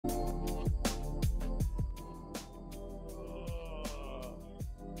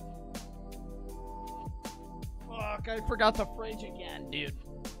Fuck, I forgot the fridge again, dude.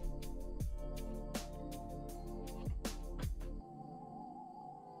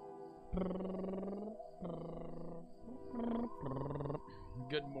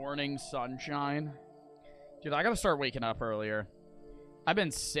 Good morning, sunshine. Dude, I gotta start waking up earlier. I've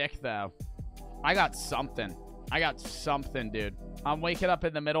been sick, though. I got something, dude. I'm waking up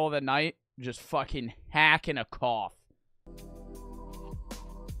in the middle of the night, just fucking hacking a cough.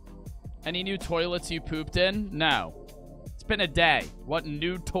 Any new toilets you pooped in? No. It's been a day. What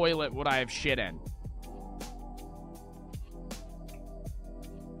new toilet would I have shit in?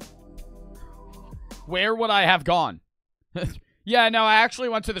 Where would I have gone? Yeah, no, I actually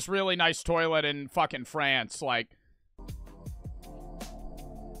went to this really nice toilet in fucking France. Like,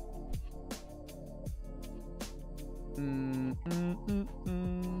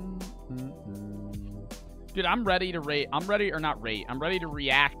 dude, I'm ready to react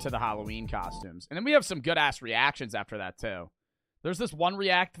to the Halloween costumes. And then we have some good-ass reactions after that, too. There's this one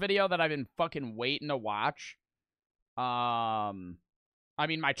react video that I've been fucking waiting to watch. I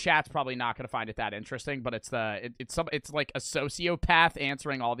mean, my chat's probably not going to find it that interesting, but it's like a sociopath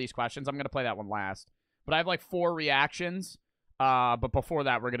answering all these questions. I'm going to play that one last. But I have like 4 reactions. But before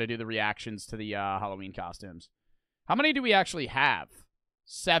that, we're going to do the reactions to the Halloween costumes. How many do we actually have?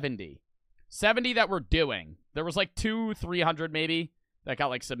 70. 70 that we're doing. There was like 200-300 maybe that got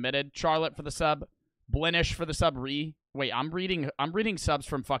like submitted. Charlotte for the sub. Blinish for the sub. Wait, I'm reading subs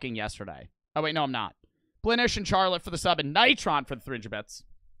from fucking yesterday. Oh wait, no, I'm not. Blinish and Charlotte for the sub, and Nitron for the 300 bits.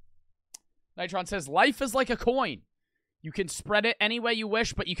 Nitron says, life is like a coin. You can spread it any way you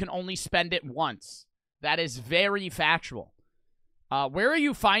wish, but you can only spend it once. That is very factual. Where are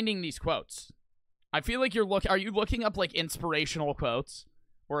you finding these quotes? I feel like are you looking up like inspirational quotes?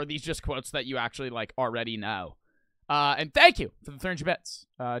 Or are these just quotes that you actually like already know? And thank you for the 300 bits.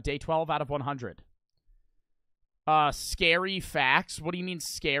 Day 12 out of 100. Scary facts? What do you mean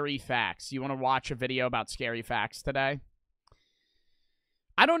scary facts? You want to watch a video about scary facts today?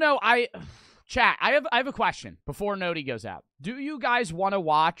 I don't know. Chat, I have a question before Noti goes out. Do you guys want to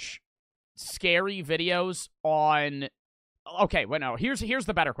watch scary videos on... Okay, wait, no. Here's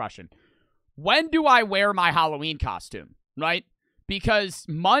the better question. When do I wear my Halloween costume, right? Because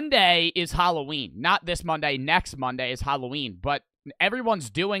Monday is Halloween. Not this Monday. Next Monday is Halloween. But everyone's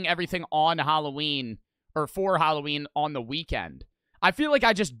doing everything on Halloween... or for Halloween on the weekend. I feel like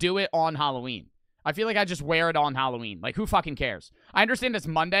I just do it on Halloween. I feel like I just wear it on Halloween. Like, who fucking cares? I understand it's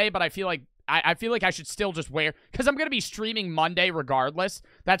Monday, but I feel like I should still just wear... Because I'm going to be streaming Monday regardless.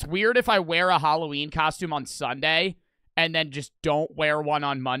 That's weird if I wear a Halloween costume on Sunday and then just don't wear one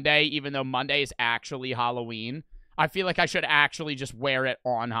on Monday, even though Monday is actually Halloween. I feel like I should actually just wear it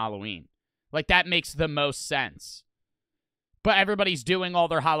on Halloween. Like, that makes the most sense. But everybody's doing all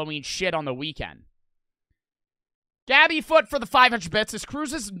their Halloween shit on the weekend. Gabby Foot for the 500 bits. Is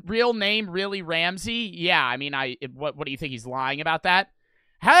Cruz's real name really Ramsey? Yeah, I mean, what do you think? He's lying about that?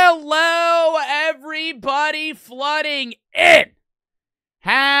 Hello, everybody flooding in.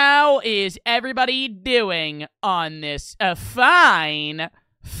 How is everybody doing on this fine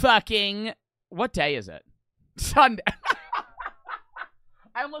fucking... What day is it? Sunday.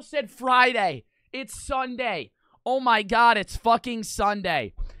 I almost said Friday. It's Sunday. Oh my god, it's fucking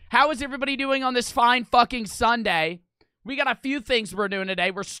Sunday. How is everybody doing on this fine fucking Sunday? We got a few things we're doing today.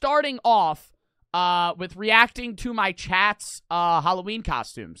 We're starting off with reacting to my chat's Halloween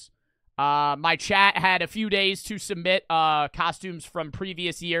costumes. My chat had a few days to submit costumes from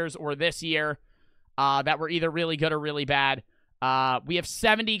previous years or this year that were either really good or really bad. We have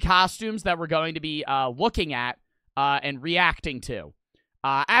 70 costumes that we're going to be looking at and reacting to.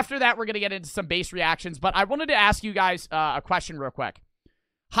 After that, we're going to get into some base reactions, but I wanted to ask you guys a question real quick.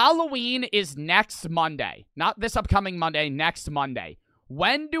 Halloween is next Monday. Not this upcoming Monday, next Monday.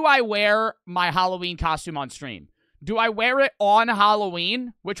 When do I wear my Halloween costume on stream? Do I wear it on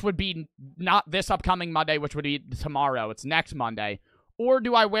Halloween, which would be not this upcoming Monday, which would be tomorrow. It's next Monday. Or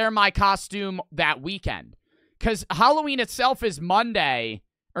do I wear my costume that weekend? Because Halloween itself is Monday,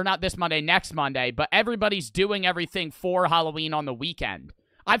 or not this Monday, next Monday, but everybody's doing everything for Halloween on the weekend.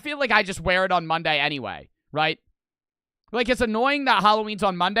 I feel like I just wear it on Monday anyway, right? Like, it's annoying that Halloween's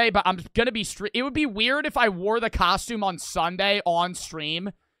on Monday, but I'm gonna be... It would be weird if I wore the costume on Sunday on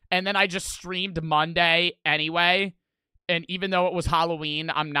stream, and then I just streamed Monday anyway, and even though it was Halloween,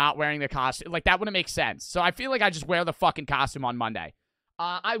 I'm not wearing the costume. Like, that wouldn't make sense. So I feel like I just wear the fucking costume on Monday.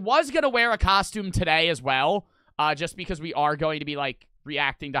 I was gonna wear a costume today as well, just because we are going to be, like,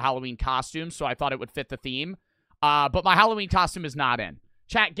 reacting to Halloween costumes, so I thought it would fit the theme. But my Halloween costume is not in.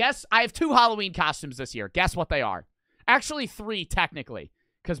 Chat, guess... I have 2 Halloween costumes this year. Guess what they are. Actually, 3, technically.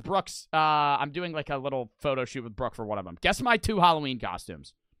 Because Brooke's, I'm doing like a little photo shoot with Brooke for one of them. Guess my 2 Halloween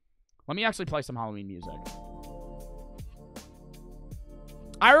costumes. Let me actually play some Halloween music.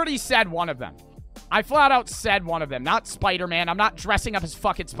 I already said one of them. I flat out said one of them. Not Spider-Man. I'm not dressing up as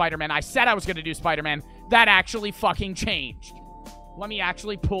fucking Spider-Man. I said I was going to do Spider-Man. That actually fucking changed. Let me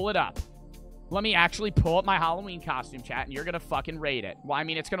actually pull it up. Let me actually pull up my Halloween costume, chat, and you're going to fucking rate it. Well, I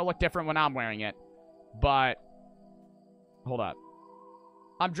mean, it's going to look different when I'm wearing it. But, hold up.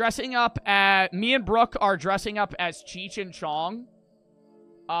 I'm dressing up as... Me and Brooke are dressing up as Cheech and Chong.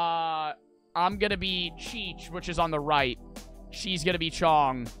 I'm going to be Cheech, which is on the right. She's going to be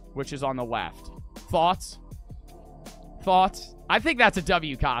Chong, which is on the left. Thoughts? Thoughts? I think that's a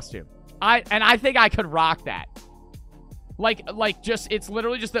W costume. I think I could rock that. Like just, it's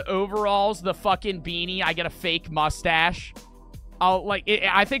literally just the overalls, the fucking beanie. I get a fake mustache.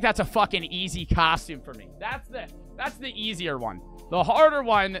 I think that's a fucking easy costume for me. That's the easier one. The harder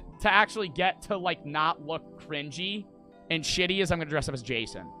one to actually get to, like, not look cringy and shitty is I'm gonna dress up as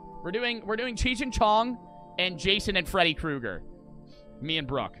Jason. We're doing Cheech and Chong and Jason and Freddy Krueger. Me and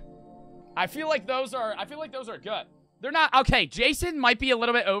Brooke. I feel like those are good. They're not, okay, Jason might be a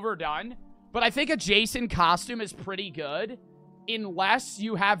little bit overdone, but I think a Jason costume is pretty good unless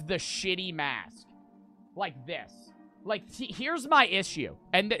you have the shitty mask. Like this. Like, here's my issue.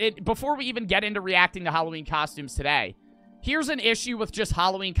 And before we even get into reacting to Halloween costumes today, here's an issue with just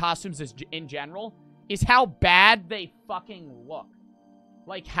Halloween costumes in general, is how bad they fucking look.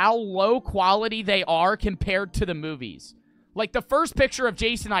 Like, how low quality they are compared to the movies. Like, the first picture of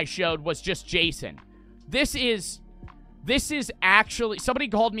Jason I showed was just Jason. This is actually... Somebody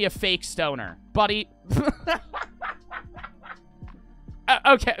called me a fake stoner. Buddy.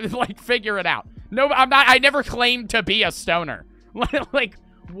 Okay, like, figure it out. No, I'm not... I never claimed to be a stoner. Like,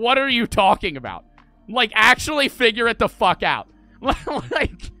 what are you talking about? Like, actually figure it the fuck out.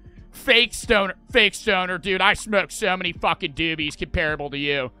 Like, fake stoner, dude. I smoke so many fucking doobies comparable to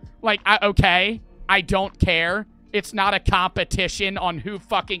you. Like, okay, I don't care. It's not a competition on who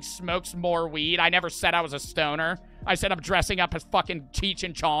fucking smokes more weed. I never said I was a stoner. I said I'm dressing up as fucking Cheech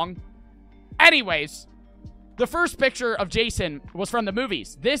and Chong. Anyways, the first picture of Jason was from the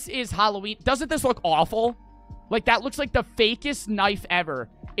movies. This is Halloween. Doesn't this look awful? Like, that looks like the fakest knife ever.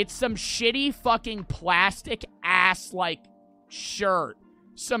 It's some shitty fucking plastic ass, like, shirt.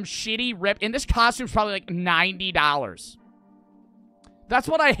 Some shitty rip. And this costume's probably like $90. That's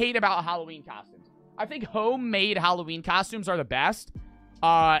what I hate about Halloween costumes. I think homemade Halloween costumes are the best.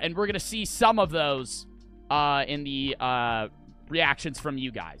 And we're going to see some of those in the reactions from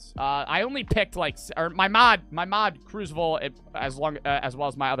you guys. I only picked, like, or my mod, Cruiseville, as well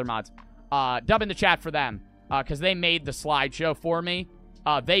as my other mods. Dub in the chat for them. Because they made the slideshow for me.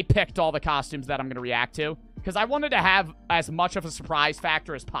 They picked all the costumes that I'm going to react to. Because I wanted to have as much of a surprise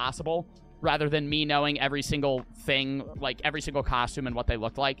factor as possible. Rather than me knowing every single thing, like every single costume and what they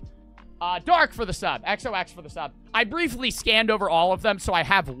looked like. Dark for the sub. XOX for the sub. I briefly scanned over all of them, so I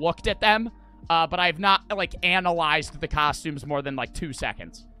have looked at them. But I have not, like, analyzed the costumes more than, like, 2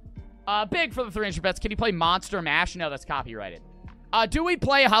 seconds. Big for the 300 bets. Can you play Monster Mash? No, that's copyrighted. Do we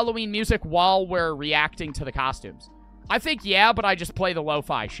play Halloween music while we're reacting to the costumes? I think, yeah, but I just play the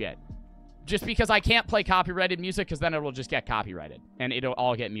lo-fi shit. Just because I can't play copyrighted music, because then it will just get copyrighted. And it'll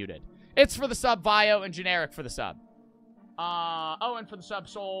all get muted. It's for the sub, Vio, and Generic for the sub. Owen for the sub,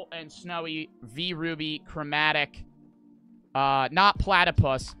 Soul, and Snowy, V Ruby, Chromatic, not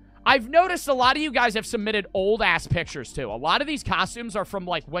Platypus. I've noticed a lot of you guys have submitted old-ass pictures, too. A lot of these costumes are from,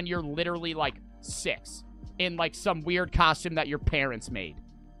 like, when you're literally, like, 6. In, like, some weird costume that your parents made.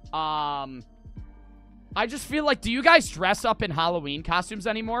 I just feel like, do you guys dress up in Halloween costumes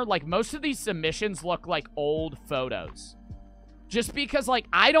anymore? Like, most of these submissions look like old photos. Just because, like,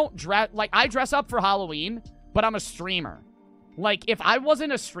 I don't dress... Like, I dress up for Halloween, but I'm a streamer. Like, if I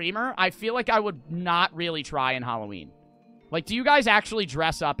wasn't a streamer, I feel like I would not really try in Halloween. Like, do you guys actually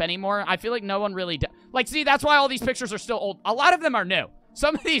dress up anymore? I feel like no one really does. Like, see, that's why all these pictures are still old. A lot of them are new.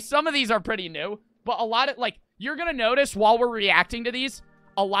 Some of these are pretty new. But a lot of, like, you're going to notice while we're reacting to these,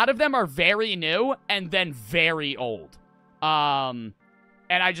 a lot of them are very new and then very old. And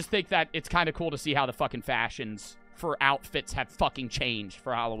I just think that it's kind of cool to see how the fucking fashions for outfits have fucking changed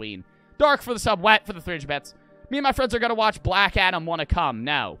for Halloween. Dark for the sub, Wet for the 300 bets. Me and my friends are going to watch Black Adam Wanna Come.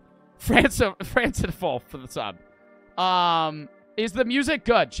 No. Francis Full for the sub. Is the music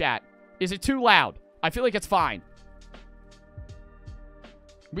good, chat? Is it too loud? I feel like it's fine.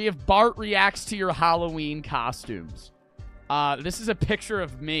 We have Bart reacts to your Halloween costumes. This is a picture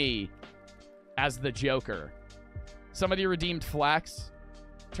of me as the Joker. Somebody redeemed Flex.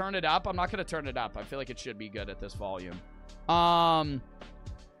 Turn it up. I'm not going to turn it up. I feel like it should be good at this volume.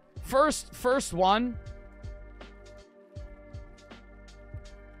 First one.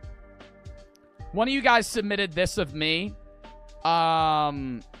 One of you guys submitted this of me.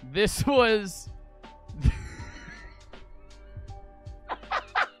 This was...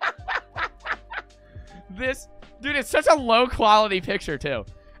 this... Dude, it's such a low-quality picture, too.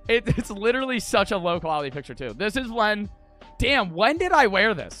 It's literally such a low-quality picture, too. This is when... Damn, when did I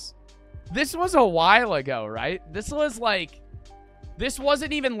wear this? This was a while ago, right? This was, like... This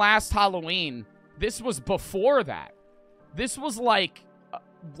wasn't even last Halloween. This was before that. This was, like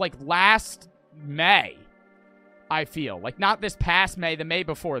last May, I feel. Like, not this past May, the May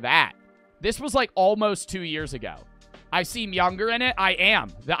before that. This was, like, almost 2 years ago. I seem younger in it. I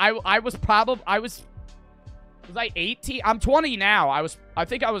am. I was probably... Was I 18? I'm 20 now.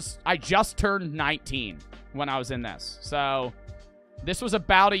 I just turned 19 when I was in this. So, this was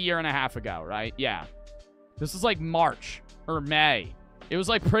about a year and a half ago, right? Yeah. This was like March or May. It was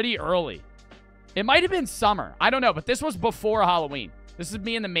like pretty early. It might have been summer. I don't know, but this was before Halloween. This is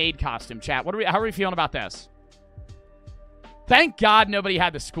me in the maid costume, chat. How are we feeling about this? Thank God nobody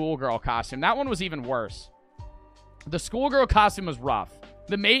had the schoolgirl costume. That one was even worse. The schoolgirl costume was rough.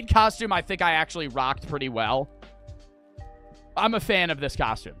 The maid costume, I think I actually rocked pretty well. I'm a fan of this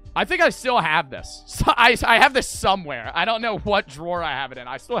costume. I think I still have this. So I have this somewhere. I don't know what drawer I have it in.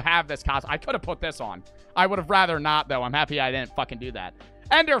 I still have this costume. I could have put this on. I would have rather not, though. I'm happy I didn't fucking do that.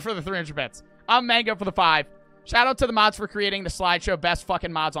 Ender for the 300 bits. I'm Mango for the 5. Shout out to the mods for creating the slideshow. Best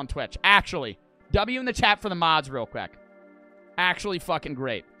fucking mods on Twitch. Actually, W in the chat for the mods real quick. Actually fucking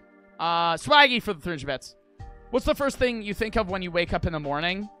great. Swaggy for the 300 bits. What's the first thing you think of when you wake up in the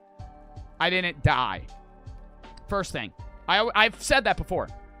morning? I didn't die. First thing. I've said that before.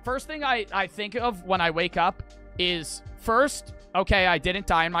 First thing I think of when I wake up is, first, okay, I didn't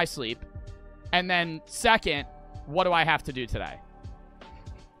die in my sleep. And then, second, what do I have to do today?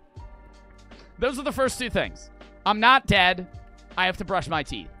 Those are the first two things. I'm not dead. I have to brush my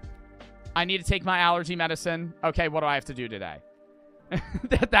teeth. I need to take my allergy medicine. Okay, what do I have to do today?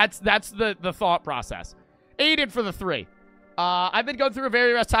 That's the thought process. Aided for the 3. I've been going through a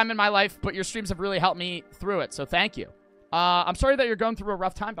very rough time in my life, but your streams have really helped me through it, so thank you. I'm sorry that you're going through a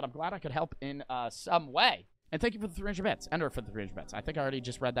rough time, but I'm glad I could help in some way. And thank you for the 300 bits. Ender for the 300 bits. I think I already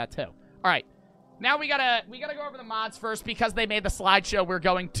just read that too. All right. Now we gotta go over the mods first because they made the slideshow. We're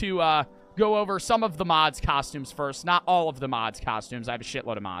going to go over some of the mods' costumes first. Not all of the mods' costumes. I have a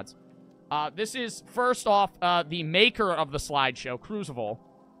shitload of mods. This is, first off, the maker of the slideshow, Crucible,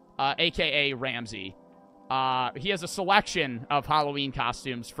 a.k.a. Ramsey. He has a selection of Halloween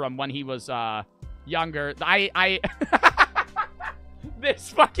costumes from when he was younger. This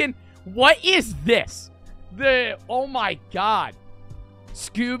fucking... What is this? Oh my God.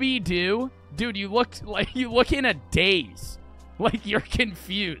 Scooby-Doo? Dude, you look in a daze. Like you're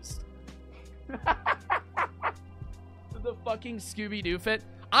confused. The fucking Scooby-Doo fit.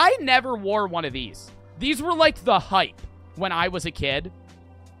 I never wore one of these. These were like the hype when I was a kid.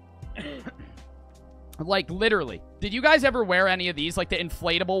 Like literally. Did you guys ever wear any of these? Like the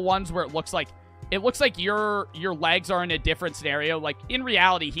inflatable ones where it looks like your legs are in a different scenario. Like in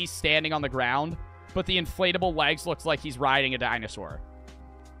reality, he's standing on the ground, but the inflatable legs looks like he's riding a dinosaur.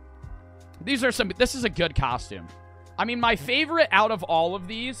 This is a good costume. I mean, my favorite out of all of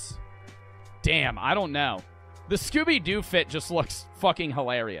these, damn, I don't know. The Scooby-Doo fit just looks fucking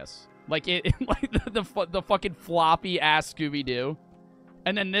hilarious. Like like the fucking floppy ass Scooby-Doo.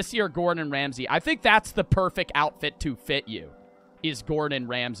 And then this year, Gordon Ramsay. I think that's the perfect outfit to fit you, is Gordon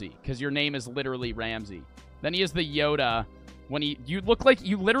Ramsay, because your name is literally Ramsay. Then he has the Yoda. When you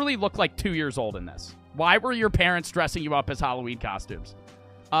literally look like 2 years old in this. Why were your parents dressing you up as Halloween costumes?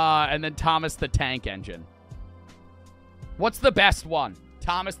 And then Thomas the Tank Engine. What's the best one?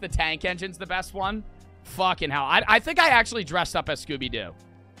 Thomas the Tank Engine's the best one? Fucking hell. I think I actually dressed up as Scooby-Doo.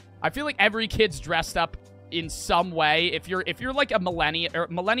 I feel like every kid's dressed up in some way. If you're like a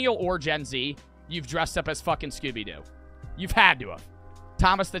millennial or Gen Z, you've dressed up as fucking Scooby-Doo. You've had to have.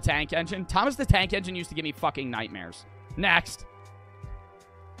 Thomas the Tank Engine. Thomas the Tank Engine used to give me fucking nightmares. Next.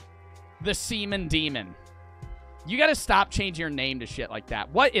 The Seaman Demon. You gotta stop changing your name to shit like that.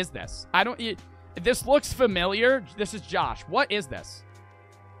 What is this? This looks familiar. This is Josh. What is this?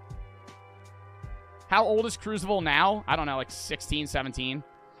 How old is Crucible now? I don't know, like 16, 17.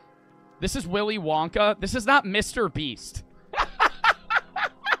 This is Willy Wonka. This is not Mr. Beast.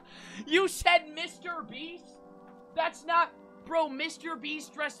 You said Mr. Beast? That's not... Bro, Mr.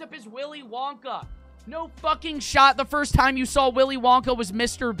 Beast dressed up as Willy Wonka. No fucking shot the first time you saw Willy Wonka was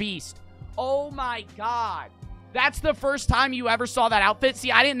Mr. Beast. Oh my God. That's the first time you ever saw that outfit?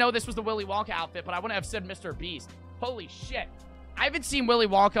 See, I didn't know this was the Willy Wonka outfit, but I wouldn't have said Mr. Beast. Holy shit. I haven't seen Willy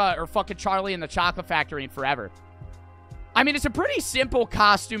Wonka or fucking Charlie and the Chocolate Factory in forever. I mean, it's a pretty simple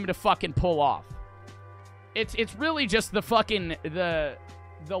costume to fucking pull off. It's really just the fucking, the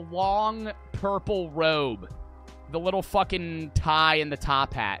long purple robe, the little fucking tie and the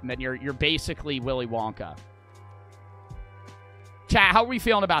top hat, and then you're basically Willy Wonka. Chat, how are we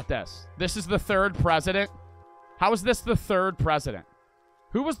feeling about this? This is the third president. How is this the third president?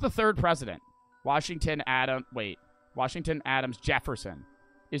 Who was the third president? Washington, Adams, Jefferson.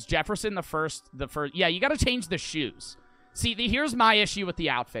 Is Jefferson the first? Yeah, you gotta change the shoes. See, here's my issue with the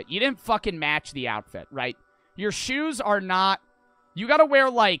outfit. You didn't fucking match the outfit, right? Your shoes are not... You gotta wear,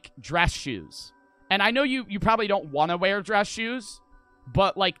 like, dress shoes. And I know you probably don't want to wear dress shoes,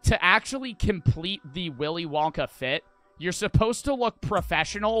 but, like, to actually complete the Willy Wonka fit, you're supposed to look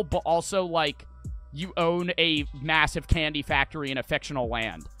professional, but also, like, you own a massive candy factory in a fictional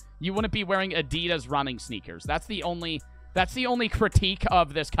land. You wouldn't be wearing Adidas running sneakers. That's the only critique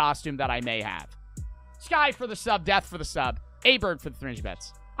of this costume that I may have. Sky for the sub, Death for the sub, A-Bird for the 300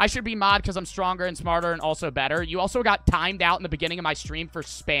 bits. I should be mod because I'm stronger and smarter and also better. You also got timed out in the beginning of my stream for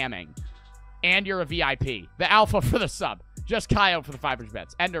spamming. And you're a VIP. The Alpha for the sub. Just Kyle for the 500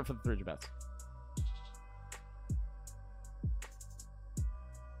 bits. Ender for the 300 bits.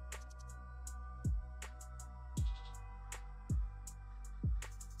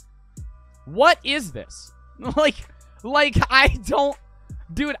 What is this? Like I don't,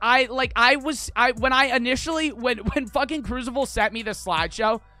 dude. When fucking Crucible sent me this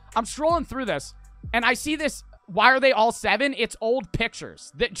slideshow, I'm scrolling through this and I see this. Why are they all 7? It's old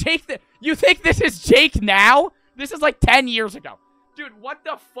pictures. That Jake. You think this is Jake now? This is like 10 years ago, dude. What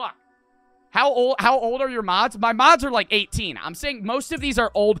the fuck? How old are your mods? My mods are like 18. I'm saying most of these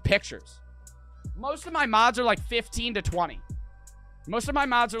are old pictures. Most of my mods are like 15 to 20. Most of my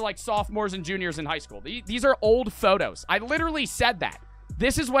mods are like sophomores and juniors in high school. These are old photos. I literally said that.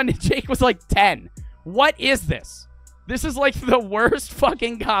 This is when Jake was like 10. What is this? This is like the worst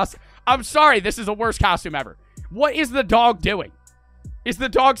fucking costume. I'm sorry, this is the worst costume ever. What is the dog doing? Is the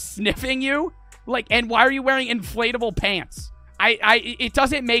dog sniffing you? Like, and why are you wearing inflatable pants? It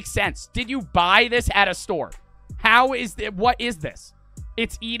doesn't make sense. Did you buy this at a store? What is this?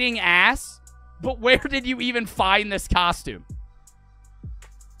 It's eating ass? But where did you even find this costume?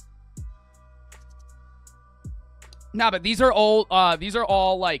 No, but these are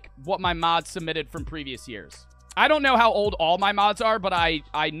all like what my mods submitted from previous years. I don't know how old all my mods are, but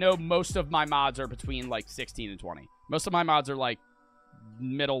I know most of my mods are between like 16 and 20. Most of my mods are like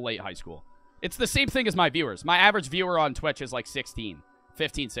middle, late high school. It's the same thing as my viewers. My average viewer on Twitch is like 16,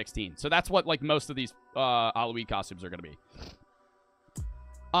 15, 16. So that's what like most of these Halloween costumes are going to be.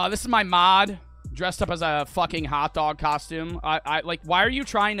 This is my mod dressed up as a fucking hot dog costume. I like, why are you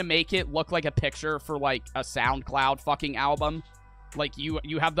trying to make it look like a picture for like a SoundCloud fucking album? Like you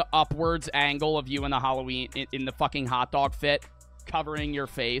have the upwards angle of you in the Halloween in the fucking hot dog fit covering your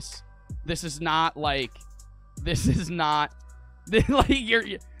face. This is not like, this is not like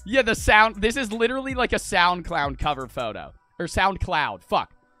the sound. This is literally like a SoundCloud cover photo or SoundCloud.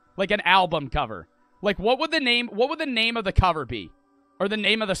 Fuck, like an album cover. Like what would the name of the cover be? Or the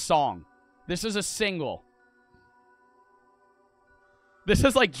name of the song? This is a single. This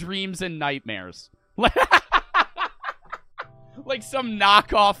is like Dreams and Nightmares. Like some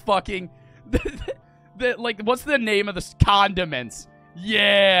knockoff fucking... like, what's the name of the... Condiments.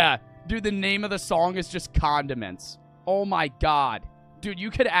 Yeah. Dude, the name of the song is just Condiments. Oh my god. Dude, you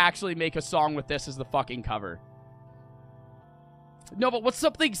could actually make a song with this as the fucking cover. No, but what's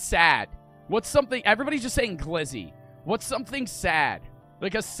something sad? What's something... Everybody's just saying glizzy. What's something sad?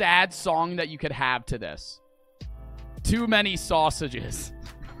 Like a sad song that you could have to this. Too many sausages.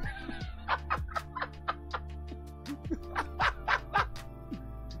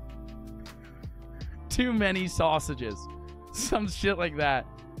 Too many sausages. Some shit like that.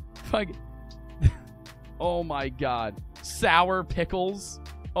 Fuck. Oh my god. Sour pickles.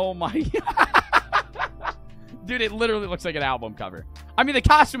 Oh my god. Dude, it literally looks like an album cover. I mean, the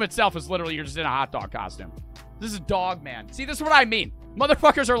costume itself is literally you're just in a hot dog costume. This is Dog Man. See, this is what I mean.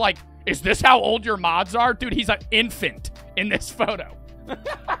 Motherfuckers are like, is this how old your mods are? Dude, he's an infant in this photo.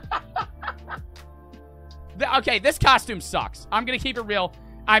 Okay, this costume sucks. I'm going to keep it real.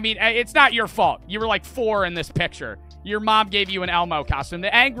 I mean, it's not your fault. You were like 4 in this picture. Your mom gave you an Elmo costume.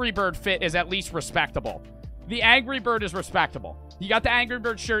 The Angry Bird fit is at least respectable. The Angry Bird is respectable. You got the Angry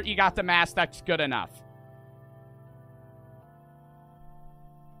Bird shirt. You got the mask. That's good enough.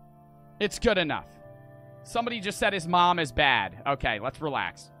 It's good enough. Somebody just said his mom is bad. Okay, let's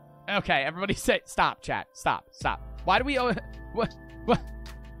relax. Okay, everybody say... Stop, chat. Stop. Stop. Why do we... What?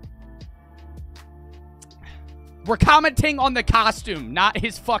 We're commenting on the costume, not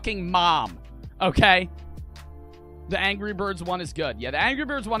his fucking mom. Okay? The Angry Birds one is good. Yeah, the Angry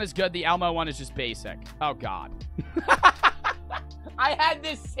Birds one is good. The Elmo one is just basic. Oh, God. I had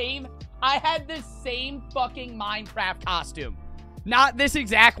this same fucking Minecraft costume. Not this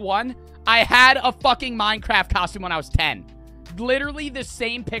exact one. I had a fucking Minecraft costume when I was 10. Literally the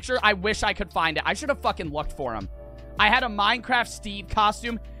same picture. I wish I could find it. I should have fucking looked for him. I had a Minecraft Steve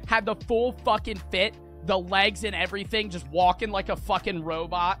costume. Had the full fucking fit. The legs and everything. Just walking like a fucking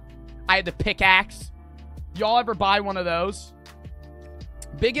robot. I had the pickaxe. Y'all ever buy one of those?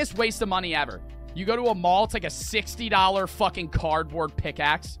 Biggest waste of money ever. You go to a mall, it's like a $60 fucking cardboard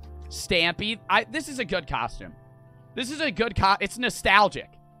pickaxe. Stampy. This is a good costume. This is a good it's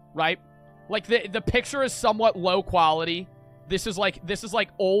nostalgic, right? Like the picture is somewhat low quality. This is like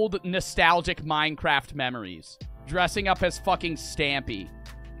old nostalgic Minecraft memories. Dressing up as fucking Stampy.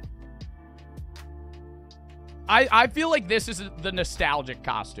 I feel like this is the nostalgic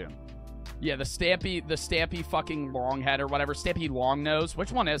costume. Yeah, the Stampy fucking long head or whatever. Stampy long nose.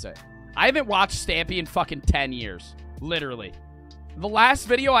 Which one is it? I haven't watched Stampy in fucking 10 years. Literally. The last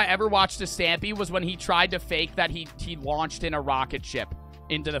video I ever watched of Stampy was when he tried to fake that he launched in a rocket ship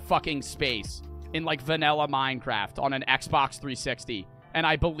into the fucking space in like vanilla Minecraft on an Xbox 360. And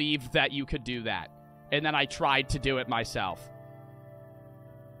I believed that you could do that. And then I tried to do it myself.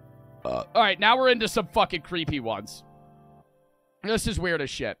 Alright, now we're into some fucking creepy ones. This is weird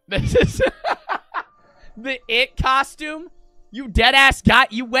as shit. This is... the It costume? You deadass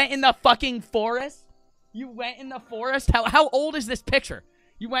got... You went in the fucking forest? You went in the forest? How old is this picture?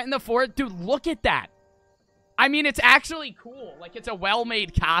 You went in the forest? Dude, look at that. I mean, it's actually cool. Like, it's a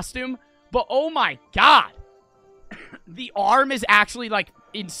well-made costume. But, oh my god. The arm is actually, like,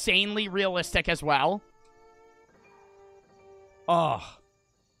 insanely realistic as well. Ugh.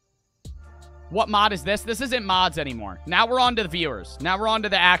 What mod is this? This isn't mods anymore. Now we're on to the viewers. Now we're on to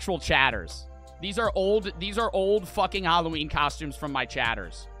the actual chatters. These are old fucking Halloween costumes from my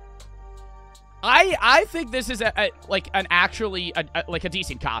chatters. I think this is like a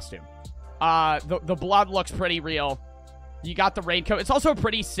decent costume. The blood looks pretty real. You got the raincoat. It's also a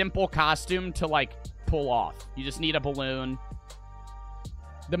pretty simple costume to like pull off. You just need a balloon.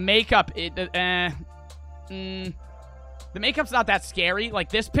 The makeup, the makeup's not that scary. Like,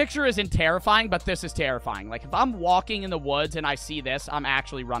 this picture isn't terrifying, but this is terrifying. Like, if I'm walking in the woods and I see this, I'm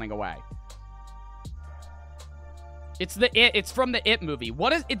actually running away. It's from the It movie.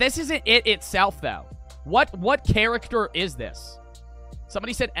 This isn't It itself, though. What character is this?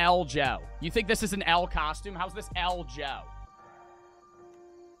 Somebody said L. Joe. You think this is an L costume? How's this L. Joe?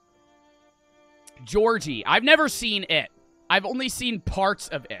 Georgie. I've never seen It. I've only seen parts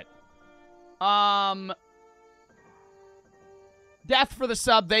of It. Death for the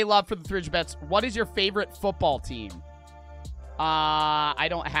sub. They love for the 300 bets. What is your favorite football team? I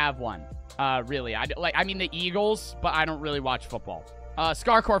don't have one. Really. I mean the Eagles, but I don't really watch football.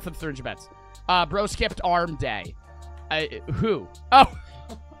 Scarcore for the 300 bets. Bro skipped arm day. Who? Oh.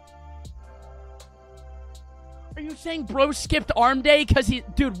 Are you saying bro skipped arm day?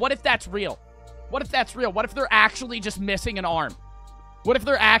 Dude, what if that's real? What if that's real? What if they're actually just missing an arm? What if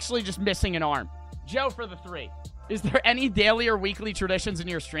they're actually just missing an arm? Joe for the 3. Is there any daily or weekly traditions in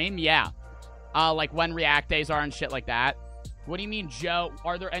your stream? Yeah. Like when React days are and shit like that. What do you mean, Joe?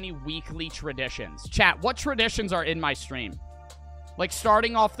 Are there any weekly traditions? Chat, what traditions are in my stream? Like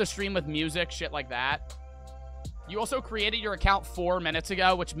starting off the stream with music, shit like that. You also created your account 4 minutes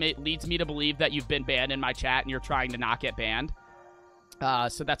ago, which leads me to believe that you've been banned in my chat and you're trying to not get banned.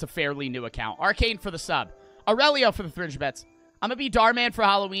 So that's a fairly new account. Arcane for the sub. Aurelio for the 300 bets. I'm gonna be Darman for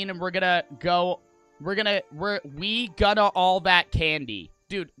Halloween and we're gonna go... We gonna all that candy.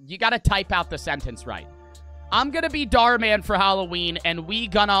 Dude, you gotta type out the sentence right. I'm gonna be Darman for Halloween, and we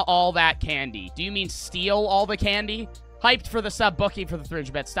gonna all that candy. Do you mean steal all the candy? Hyped for the sub, Bookie for the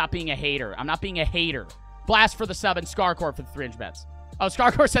 300 bets. Stop being a hater. I'm not being a hater. Blast for the sub, and Scarcore for the 300 bets. Oh,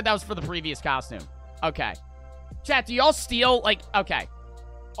 Scarcore said that was for the previous costume. Okay. Chat, do y'all steal, like, okay.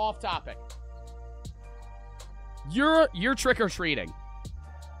 Off topic. You're trick-or-treating.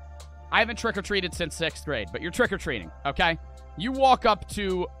 I haven't trick-or-treated since 6th grade, but you're trick-or-treating, okay? You walk up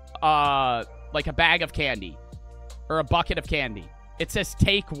to, like a bag of candy or a bucket of candy. It says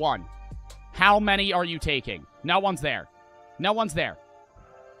take 1. How many are you taking? No one's there. No one's there.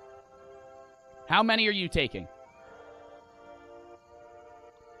 How many are you taking?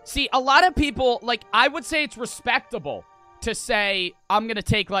 See, a lot of people, like, I would say it's respectable to say, I'm going to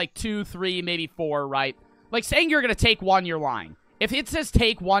take, like, 2, 3, maybe 4, right? Like, saying you're going to take 1, you're lying. If it says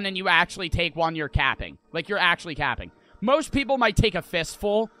take 1 and you actually take 1, you're capping. Like, you're actually capping. Most people might take a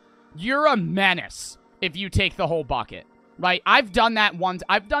fistful. You're a menace. if you take the whole bucket, right? I've done that once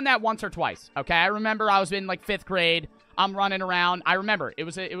or twice, okay? I remember I was in, like, 5th grade. I'm running around. I remember. It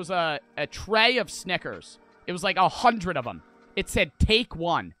was a tray of Snickers. It was like 100 of them. It said, take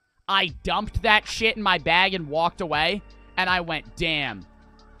one. I dumped that shit in my bag and walked away, and I went, damn.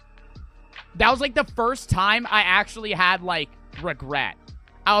 That was, like, the first time I actually had, like, regret.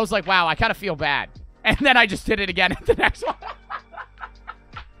 I was like, wow, I kind of feel bad. And then I just did it again at the next one.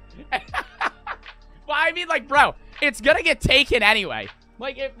 Well, I mean, like, bro, it's gonna get taken anyway.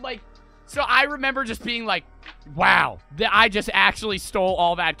 So I remember just being like, wow, I just actually stole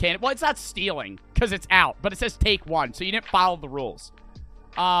all that candy. Well, it's not stealing, because it's out, but it says take one, so you didn't follow the rules.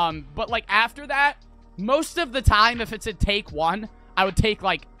 But, like, after that, most of the time, if it said take one, I would take,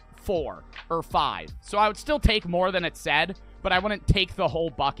 like, 4 or 5. So I would still take more than it said, but I wouldn't take the whole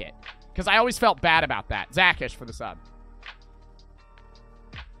bucket, because I always felt bad about that. Zackish for the sub.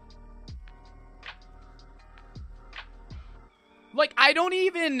 Like, I don't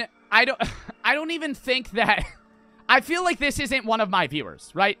even think that... I feel like this isn't one of my viewers,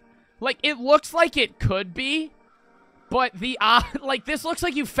 right? Like, it looks like it could be, but like, this looks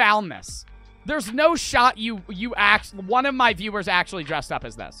like you found this. There's no shot one of my viewers actually dressed up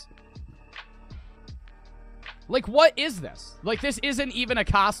as this. Like, what is this? Like, this isn't even a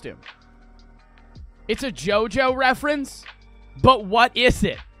costume. It's a JoJo reference, but what is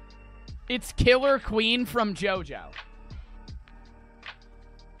it? It's Killer Queen from JoJo.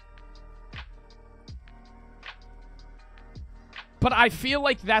 But I feel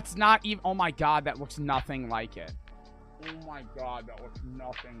like that's not even... Oh, my God, that looks nothing like it. Oh, my God, that looks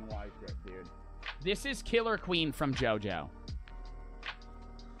nothing like it, dude. This is Killer Queen from JoJo.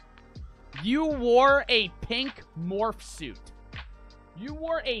 You wore a pink morph suit. You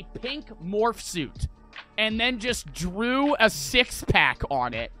wore a pink morph suit and then just drew a 6-pack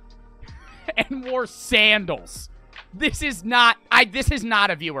on it and wore sandals. This is not... this is not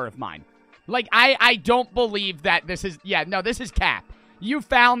a viewer of mine. Like, I don't believe that this is... Yeah, no, this is cap. You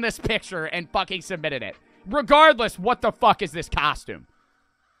found this picture and fucking submitted it. Regardless, what the fuck is this costume?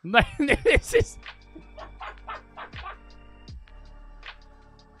 This is...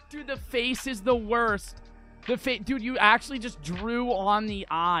 Dude, the face is the worst. Dude, you actually just drew on the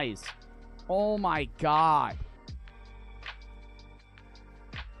eyes. Oh my God.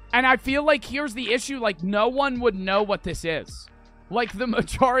 And I feel like here's the issue. Like, no one would know what this is. Like, the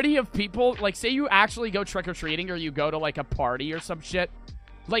majority of people, like, say you actually go trick-or-treating or you go to, like, a party or some shit.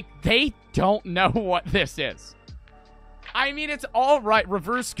 Like, they don't know what this is. I mean, it's all right.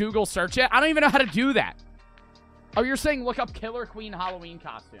 Reverse Google search it. I don't even know how to do that. Oh, you're saying look up Killer Queen Halloween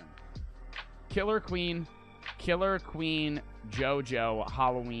costume. Killer Queen JoJo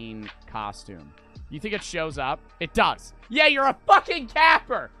Halloween costume. You think it shows up? It does. Yeah, you're a fucking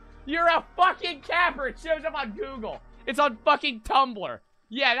capper. You're a fucking capper. It shows up on Google. It's on fucking Tumblr.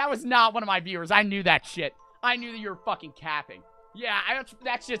 Yeah, that was not one of my viewers. I knew that shit. I knew that you were fucking capping. Yeah,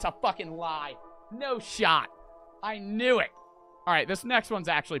 that shit's a fucking lie. No shot. I knew it. All right, this next one's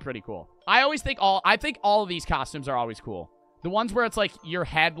actually pretty cool. I think all of these costumes are always cool. The ones where it's like you're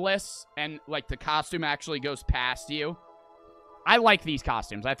headless and like the costume actually goes past you. I like these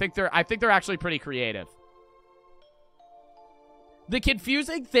costumes. I think they're actually pretty creative. The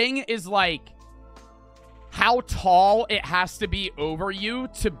confusing thing is like how tall it has to be over you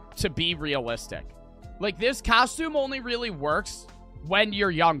to be realistic. Like, this costume only really works when you're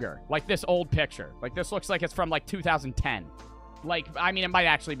younger. Like, this old picture. Like, this looks like it's from, like, 2010. Like, I mean, it might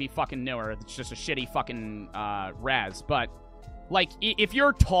actually be fucking newer. It's just a shitty fucking res. But, like, if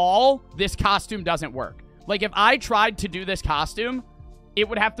you're tall, this costume doesn't work. Like, if I tried to do this costume, it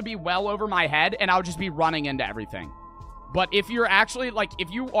would have to be well over my head, and I would just be running into everything. But if you're actually, like, if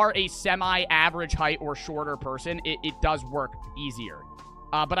you are a semi-average height or shorter person, it does work easier.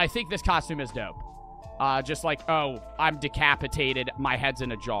 But I think this costume is dope. Just like, oh, I'm decapitated, my head's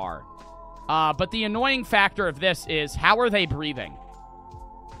in a jar. But the annoying factor of this is, how are they breathing?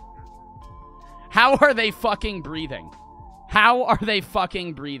 How are they fucking breathing? How are they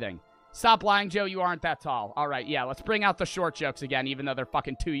fucking breathing? Stop lying, Joe, you aren't that tall. All right, yeah, let's bring out the short jokes again, even though they're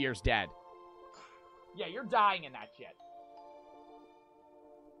fucking 2 years dead. Yeah, you're dying in that shit.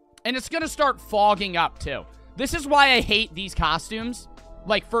 And it's gonna start fogging up, too. This is why I hate these costumes.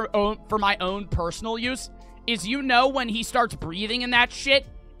 Like, for my own personal use, is you know when he starts breathing in that shit,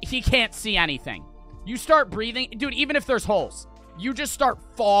 he can't see anything. You start breathing, dude, even if there's holes, you just start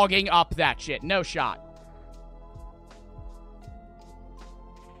fogging up that shit. No shot.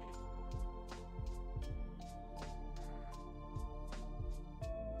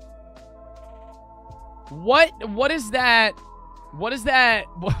 What is that? What is that?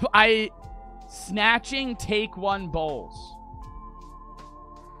 Snatching take one bowls.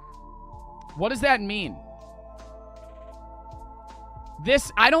 What does that mean?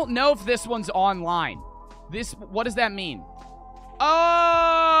 This, I don't know if this one's online. This, what does that mean?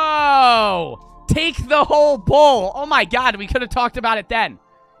 Oh! Take the whole bowl. Oh my god, we could have talked about it then.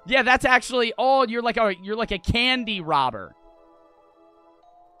 Yeah, that's actually, oh, you're like a candy robber.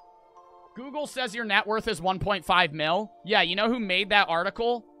 Google says your net worth is 1.5 mil. Yeah, you know who made that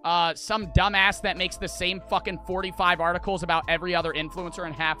article? Some dumbass that makes the same fucking 45 articles about every other influencer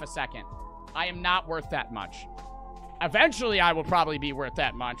in half a second. I am not worth that much. Eventually, I will probably be worth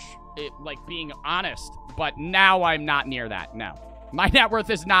that much, like being honest. But now I'm not near that, no. My net worth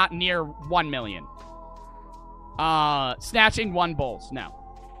is not near 1 million. Snatching one bowls,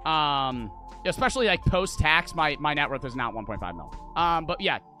 no. Especially like post-tax, my net worth is not 1.5 mil. But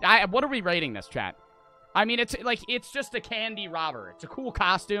yeah, what are we rating this, chat? I mean, it's like, it's just a candy robber. It's a cool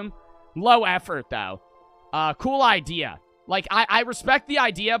costume. Low effort, though. Cool idea. Like, I respect the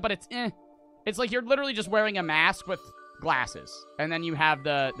idea, but it's eh. It's like you're literally just wearing a mask with glasses. And then you have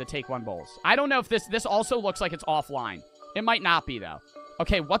the take one bowls. I don't know if this also looks like it's offline. It might not be, though.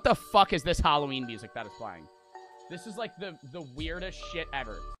 Okay, what the fuck is this Halloween music that is playing? This is like the weirdest shit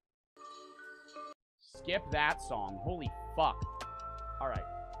ever. Skip that song. Holy fuck. Alright.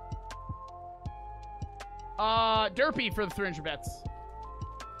 Derpy for the 300 bits.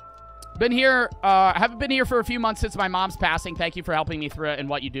 Been here, haven't been here for a few months since my mom's passing. Thank you for helping me through it and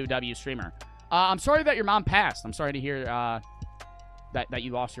what you do, W Streamer. I'm sorry that your mom passed. I'm sorry to hear, that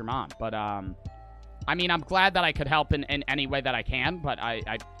you lost your mom. But, I mean, I'm glad that I could help in any way that I can, but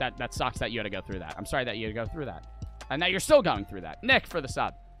that sucks that you had to go through that. I'm sorry that you had to go through that. And that you're still going through that. Nick for the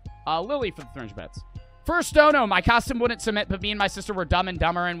sub. Lily for the 300 bits. First dono, my costume wouldn't submit, but me and my sister were dumb and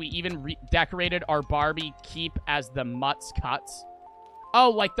dumber, and we even decorated our Barbie keep as the Mutts Cuts.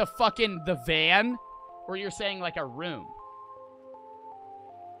 Oh, like the van? Or you're saying like a room?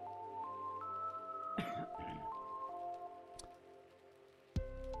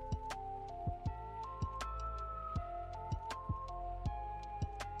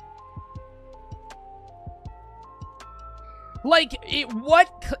 Like,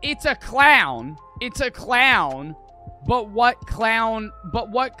 it's a clown. It's a clown. But what clown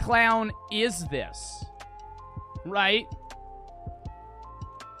is this? Right?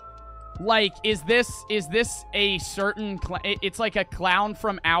 Like, is this a certain it's like a clown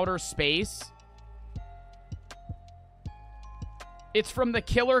from outer space? It's from the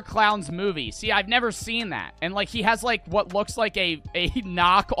Killer Clowns movie. See, I've never seen that. And, like, he has, like, what looks like a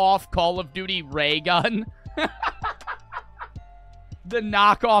knockoff Call of Duty ray gun. The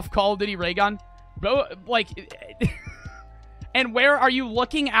knockoff Call of Duty ray gun. Bro, like... And where are you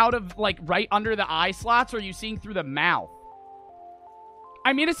looking out of, like, right under the eye slots, or are you seeing through the mouth?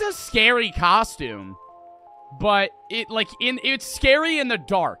 I mean, it's a scary costume. But, it's scary in the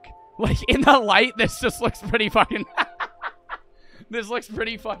dark. Like, in the light, this just looks pretty fucking... This looks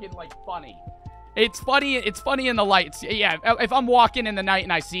pretty fucking, like, funny. It's funny in the light. Yeah, if I'm walking in the night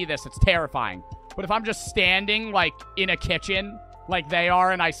and I see this, it's terrifying. But if I'm just standing, like, in a kitchen, like they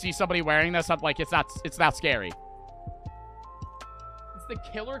are, and I see somebody wearing this, I'm like, it's not scary. It's the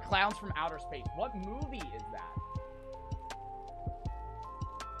Killer Clowns from Outer Space. What movie is that?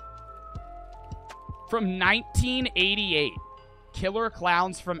 From 1988. Killer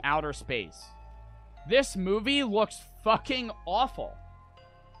Clowns from Outer Space. This movie looks fucking awful.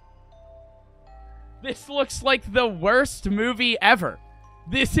 This looks like the worst movie ever.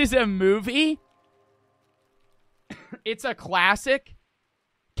 This is a movie? It's a classic.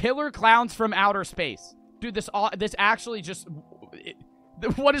 Killer Clowns from Outer Space. Dude, this actually just...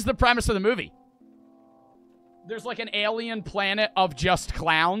 What is the premise of the movie? There's like an alien planet of just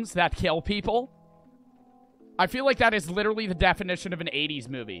clowns that kill people. I feel like that is literally the definition of an 80s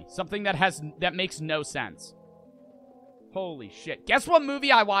movie. Something that makes no sense. Holy shit. Guess what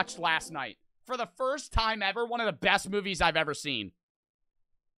movie I watched last night? For the first time ever, one of the best movies I've ever seen.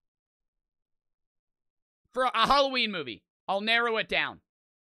 For a Halloween movie. I'll narrow it down.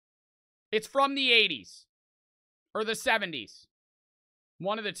 It's from the 80s. Or the 70s.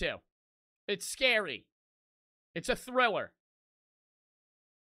 One of the two. It's scary. It's a thriller.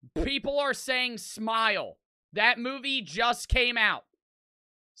 People are saying Smile. That movie just came out.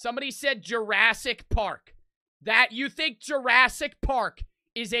 Somebody said Jurassic Park. That you think Jurassic Park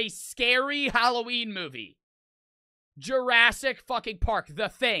is a scary Halloween movie. Jurassic fucking Park. The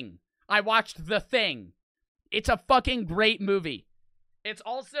Thing. I watched The Thing. It's a fucking great movie. It's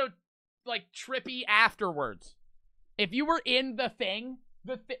also, like, trippy afterwards. If you were in The Thing,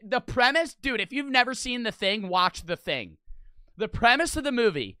 the premise... Dude, if you've never seen The Thing, watch The Thing. The premise of the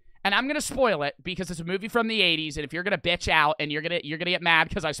movie, And I'm gonna spoil it because it's a movie from the 80s, and if you're gonna bitch out and you're gonna get mad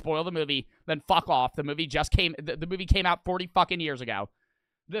because I spoil the movie, then fuck off. The movie just came the movie came out 40 fucking years ago.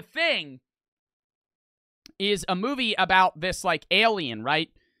 The Thing is a movie about this like alien, right?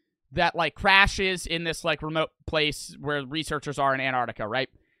 That like crashes in this like remote place where researchers are in Antarctica, right?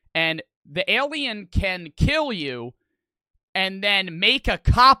 And the alien can kill you and then make a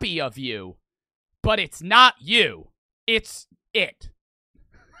copy of you, but it's not you. It's it.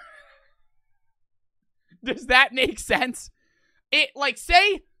 Does that make sense? It, like,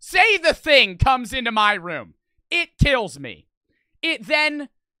 say the Thing comes into my room. It kills me. It then,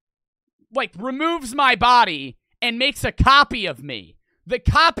 like, removes my body and makes a copy of me. The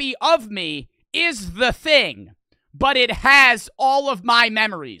copy of me is the Thing, but it has all of my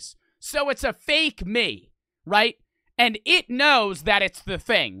memories. So it's a fake me, right? And it knows that it's the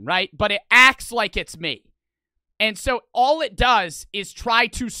Thing, right? But it acts like it's me. And so all it does is try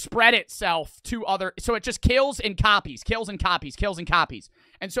to spread itself to other... So it just kills and copies, kills and copies, kills and copies.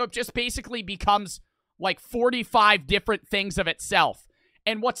 And so it just basically becomes like 45 different things of itself.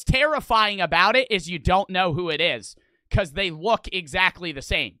 And what's terrifying about it is you don't know who it is because they look exactly the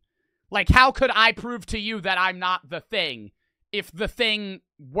same. Like, how could I prove to you that I'm not the Thing? If the Thing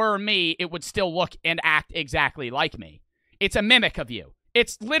were me, it would still look and act exactly like me. It's a mimic of you.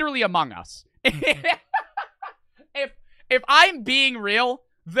 It's literally Among Us. If I'm being real,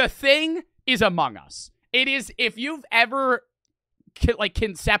 the Thing is Among Us. It is, if you've ever like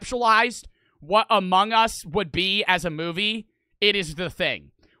conceptualized what Among Us would be as a movie, it is the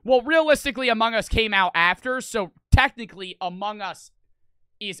Thing. Well, realistically, Among Us came out after, so technically Among Us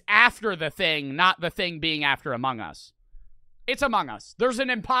is after the Thing, not the Thing being after Among Us. It's Among Us. There's an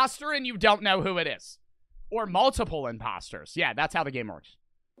imposter and you don't know who it is. Or multiple imposters. Yeah, that's how the game works.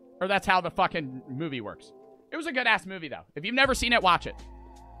 Or that's how the fucking movie works. It was a good-ass movie, though. If you've never seen it, watch it.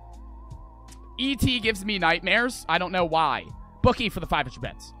 E.T. gives me nightmares. I don't know why. Bookie for the 500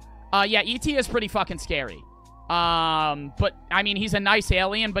 bits. Yeah, E.T. is pretty fucking scary. But, I mean, he's a nice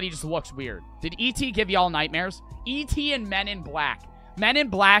alien, but he just looks weird. Did E.T. give y'all nightmares? E.T. and Men in Black. Men in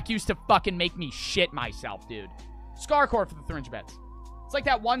Black used to fucking make me shit myself, dude. Scarcore for the 300 bits. It's like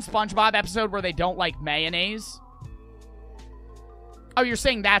that one SpongeBob episode where they don't like mayonnaise. Oh, you're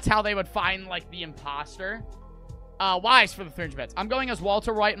saying that's how they would find, like, the imposter? Wise for the 300 bits. I'm going as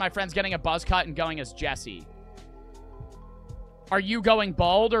Walter White and my friend's getting a buzz cut and going as Jesse. Are you going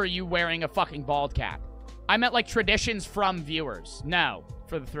bald or are you wearing a fucking bald cap? I meant, like, traditions from viewers. No,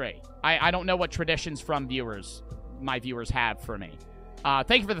 for the 3. I don't know what traditions from viewers my viewers have for me.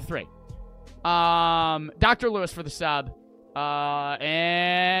 Thank you for the 3. Dr. Lewis for the sub.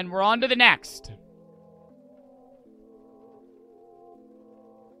 And we're on to the next.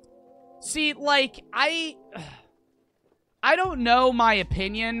 See, like, I don't know my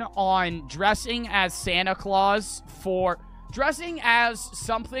opinion on dressing as Santa Claus for... Dressing as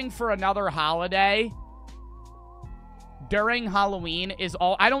something for another holiday during Halloween is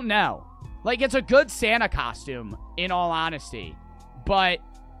all... I don't know. Like, it's a good Santa costume, in all honesty. But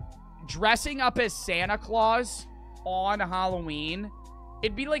dressing up as Santa Claus on Halloween,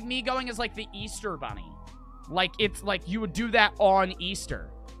 it'd be like me going as, like, the Easter Bunny. Like, it's like you would do that on Easter.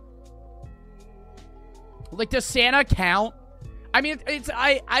 Like, does Santa count? I mean,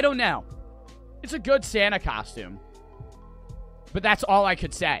 I don't know. It's a good Santa costume. But that's all I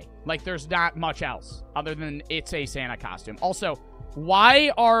could say. Like, there's not much else other than it's a Santa costume. Also,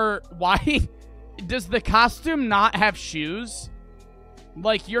 why does the costume not have shoes?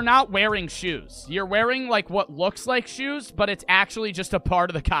 Like, you're not wearing shoes. You're wearing, like, what looks like shoes, but it's actually just a part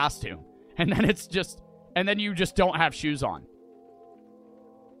of the costume. And then you just don't have shoes on.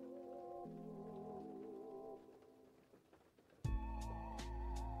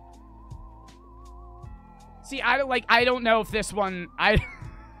 See, I don't know if this one... I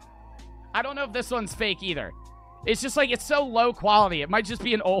don't know if this one's fake either. It's just, like, it's so low quality. It might just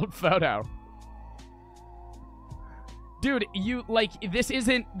be an old photo. Dude,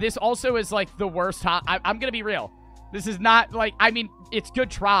 this also is, like, the worst I'm gonna be real. This is not, like, I mean, it's good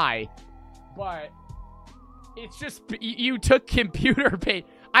try, but it's just, you took computer paper.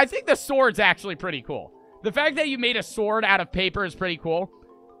 I think the sword's actually pretty cool. The fact that you made a sword out of paper is pretty cool,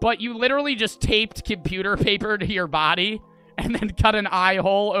 but you literally just taped computer paper to your body and then cut an eye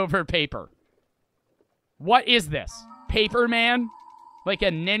hole over paper. What is this? Paper Man? Like a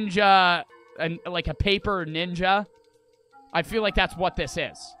ninja, like a paper ninja? I feel like that's what this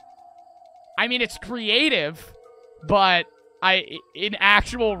is. I mean, it's creative, but in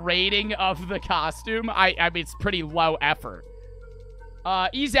actual rating of the costume, I mean, it's pretty low effort.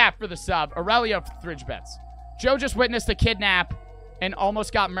 Ezap for the sub. Aurelio for 300 bits. Joe just witnessed a kidnap and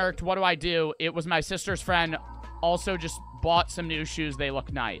almost got murked. What do I do? It was my sister's friend. Also just bought some new shoes. They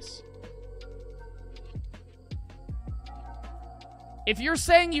look nice. If you're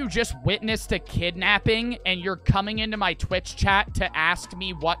saying you just witnessed a kidnapping and you're coming into my Twitch chat to ask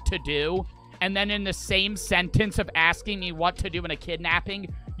me what to do, and then in the same sentence of asking me what to do in a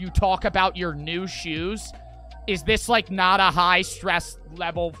kidnapping, you talk about your new shoes, is this, like, not a high stress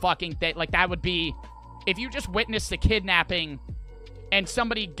level fucking thing? Like, that would be, if you just witnessed a kidnapping and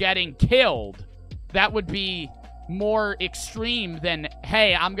somebody getting killed, that would be more extreme than,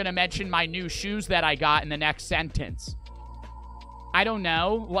 hey, I'm gonna mention my new shoes that I got in the next sentence. I don't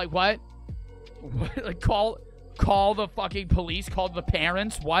know. Like, what? Like, call the fucking police? Call the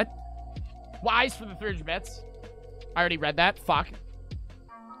parents? What? Wise for the 300 bits. I already read that. Fuck.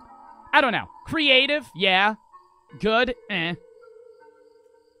 I don't know. Creative? Yeah. Good? Eh.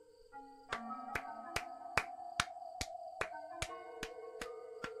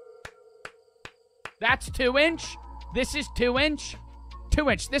 That's 2-inch? This is 2-inch?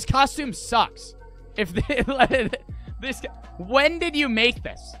 2-inch. This costume sucks. If this... When did you make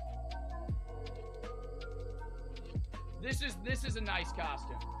this? This is a nice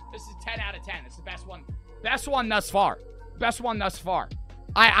costume. This is 10 out of 10. It's the best one. Best one thus far. Best one thus far.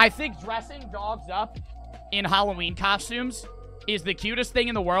 I think dressing dogs up in Halloween costumes is the cutest thing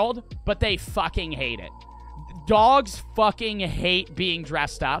in the world, but they fucking hate it. Dogs fucking hate being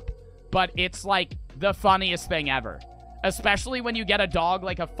dressed up, but it's like the funniest thing ever. Especially when you get a dog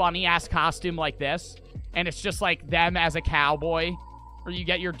like a funny-ass costume like this, and it's just like them as a cowboy, or you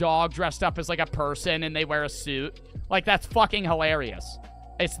get your dog dressed up as like a person and they wear a suit. Like, that's fucking hilarious.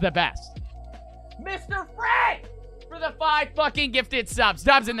 It's the best. Mr. Frank for the 5 fucking gifted subs.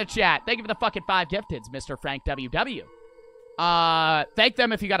 Dubs in the chat. Thank you for the fucking 5 gifteds, Mr. Frank WW. Thank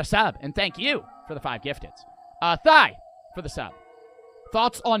them if you got a sub, and thank you for the 5 gifteds. Thigh for the sub.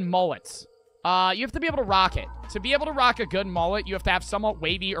 Thoughts on mullets? You have to be able to rock it. To be able to rock a good mullet, you have to have somewhat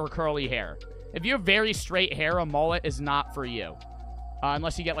wavy or curly hair. If you have very straight hair, a mullet is not for you.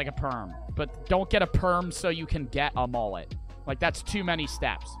 Unless you get, like, a perm. But don't get a perm so you can get a mullet. Like, that's too many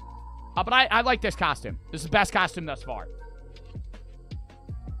steps. But I like this costume. This is the best costume thus far.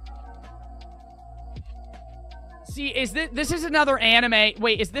 See, is this is another anime.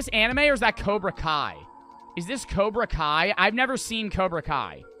 Wait, is this anime or is that Cobra Kai? Is this Cobra Kai? I've never seen Cobra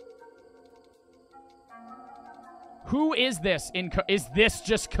Kai. Who is this? Is this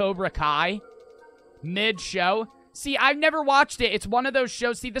just Cobra Kai? Mid-show? See, I've never watched it. It's one of those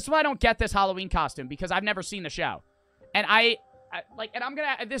shows. See, this is why I don't get this Halloween costume, because I've never seen the show. And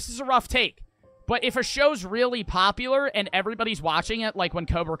this is a rough take. But if a show's really popular and everybody's watching it, like when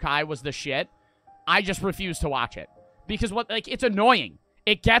Cobra Kai was the shit, I just refuse to watch it. Because it's annoying.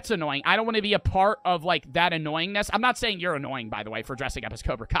 It gets annoying. I don't want to be a part of, like, that annoyingness. I'm not saying you're annoying, by the way, for dressing up as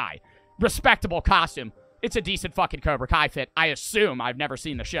Cobra Kai. Respectable costume. It's a decent fucking Cobra Kai fit. I assume. I've never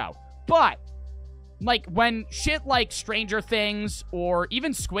seen the show. But, like, when shit like Stranger Things or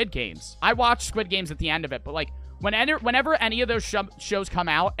even Squid Games, I watch Squid Games at the end of it, but, like, whenever any of those shows come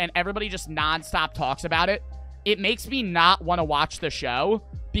out and everybody just nonstop talks about it, it makes me not want to watch the show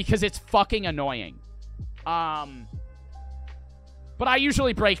because it's fucking annoying. But I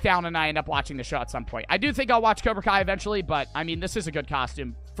usually break down and I end up watching the show at some point. I do think I'll watch Cobra Kai eventually, but, I mean, this is a good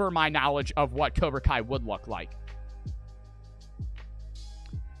costume for my knowledge of what Cobra Kai would look like.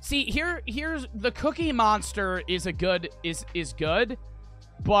 See, here's the Cookie Monster is good,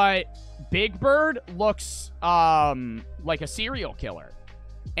 but Big Bird looks like a serial killer.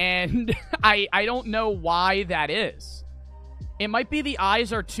 And I don't know why that is. It might be the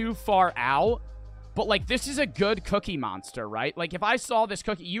eyes are too far out, but, like, this is a good Cookie Monster, right? Like, if I saw this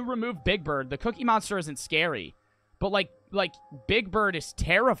cookie, you remove Big Bird, the Cookie Monster isn't scary. But, like Big Bird is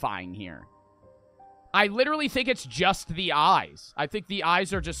terrifying here. I literally think it's just the eyes. I think the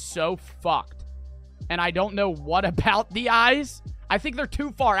eyes are just so fucked. And I don't know what about the eyes. I think they're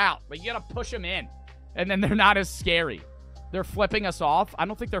too far out. Like, you gotta push them in. And then they're not as scary. They're flipping us off. I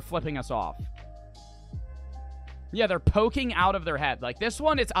don't think they're flipping us off. Yeah, they're poking out of their head. Like, this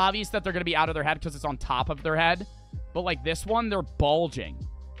one, it's obvious that they're gonna be out of their head because it's on top of their head. But, like, this one, they're bulging.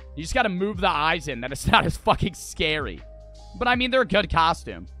 You just gotta move the eyes in, that it's not as fucking scary. But, I mean, they're a good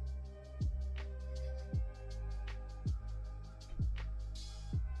costume.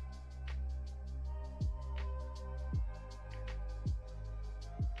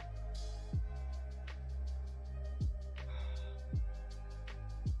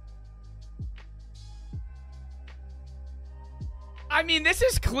 I mean, this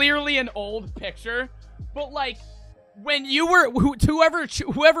is clearly an old picture, but, like, when you were,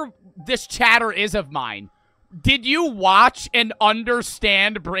 whoever this chatter is of mine, did you watch and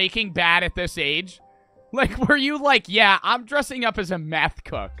understand Breaking Bad at this age? Like, were you like, yeah, I'm dressing up as a meth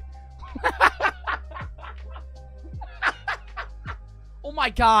cook? Oh my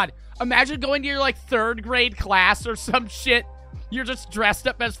god. Imagine going to your, like, 3rd grade class or some shit. You're just dressed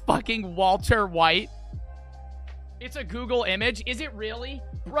up as fucking Walter White. It's a Google image. Is it really?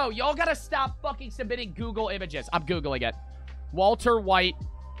 Bro, y'all gotta stop fucking submitting Google images. I'm Googling it. Walter White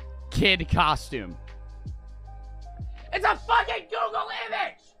kid costume. It's a fucking Google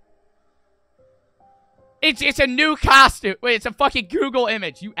image! It's a new costume. Wait, it's a fucking Google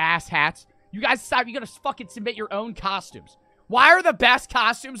image, you asshats. You guys stop. You gotta fucking submit your own costumes. Why are the best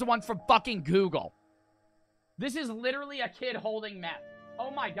costumes the ones from fucking Google? This is literally a kid holding meth.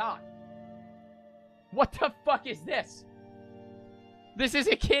 Oh my god. What the fuck is this? This is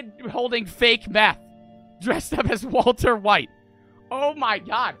a kid holding fake meth. Dressed up as Walter White. Oh my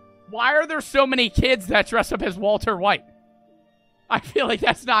god. Why are there so many kids that dress up as Walter White? I feel like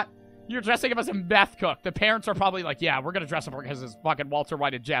that's not... You're dressing up as a meth cook. The parents are probably like, yeah, we're gonna dress up because it's fucking Walter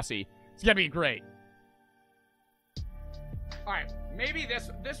White and Jesse. It's gonna be great. Alright, maybe this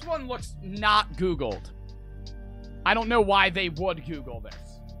one looks not Googled. I don't know why they would Google this.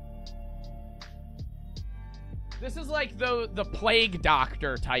 This is like the plague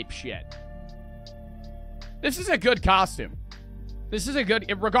doctor type shit. This is a good costume. This is a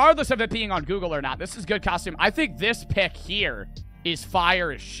good... Regardless of it being on Google or not, this is a good costume. I think this pic here is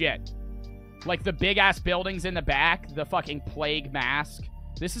fire as shit. Like the big-ass buildings in the back, the fucking plague mask.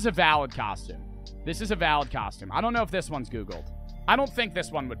 This is a valid costume. This is a valid costume. I don't know if this one's Googled. I don't think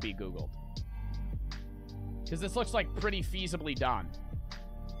this one would be Googled. Because this looks like pretty feasibly done.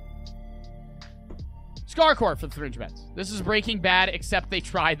 Scarcore for the 300 bits. This is Breaking Bad, except they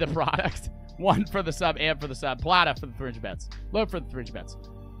tried the product. 1 for the sub and for the sub. Plata for the 300 bits. Load for the 300 bits.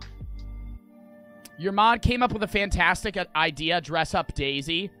 Your mod came up with a fantastic idea. Dress up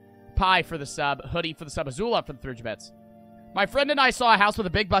Daisy. Pie for the sub. Hoodie for the sub. Azula for the 300 bits. My friend and I saw a house with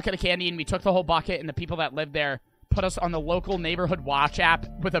a big bucket of candy, and we took the whole bucket, and the people that lived there put us on the local neighborhood watch app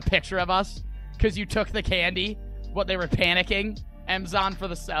with a picture of us. Because you took the candy. What, they were panicking. Emzon for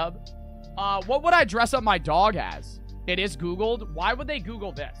the sub. What would I dress up my dog as? It is Googled. Why would they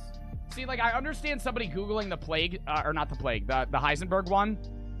Google this? See, like, I understand somebody Googling the plague, or not the plague, the Heisenberg one,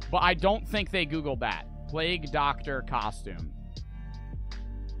 but I don't think they Googled that. Plague doctor costume.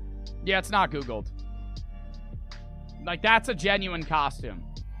 Yeah, it's not Googled. Like, that's a genuine costume.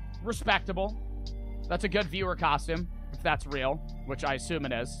 Respectable. That's a good viewer costume, if that's real, which I assume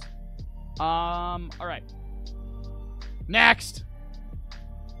it is. Alright. Next.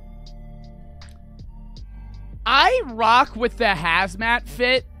 I rock with the hazmat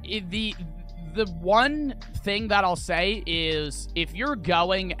fit. The one thing that I'll say is if you're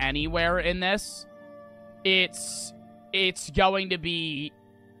going anywhere in this, it's going to be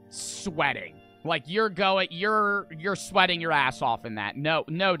sweating. Like you're sweating your ass off in that.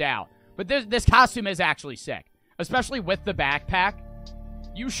 No doubt. But this costume is actually sick, especially with the backpack.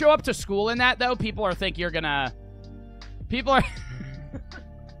 You show up to school in that though, people are think you're gonna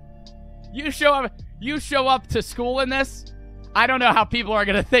You show up to school in this, I don't know how people are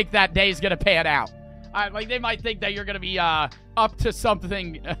going to think that day's going to pan out. Like, they might think that you're going to be up to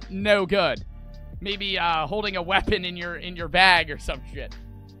something no good. Maybe holding a weapon in your bag or some shit.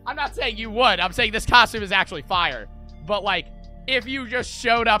 I'm not saying you would. I'm saying this costume is actually fire. But, like, if you just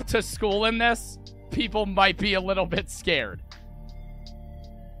showed up to school in this, people might be a little bit scared.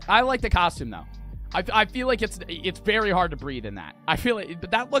 I like the costume, though. I feel like it's very hard to breathe in that. I feel it,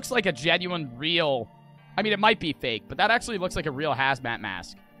 but that looks like a genuine, real... I mean, it might be fake, but that actually looks like a real hazmat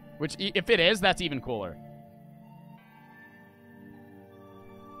mask. Which, if it is, that's even cooler.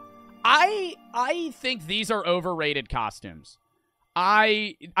 I think these are overrated costumes.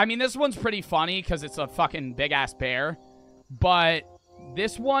 I mean, this one's pretty funny because it's a fucking big-ass bear. But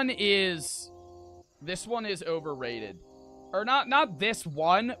this one is overrated. Or not this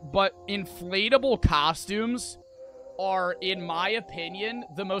one, but inflatable costumes are, in my opinion,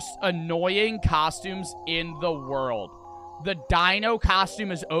 the most annoying costumes in the world. The dino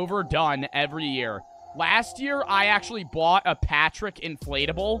costume is overdone every year. Last year, I actually bought a Patrick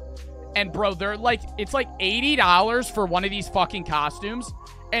inflatable. And, bro, they're like, it's like $80 for one of these fucking costumes.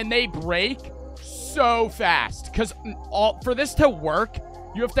 And they break so fast. Because for this to work,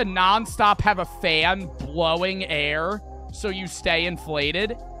 you have to nonstop have a fan blowing air so you stay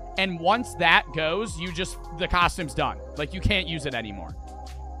inflated. And once that goes, the costume's done. Like, you can't use it anymore.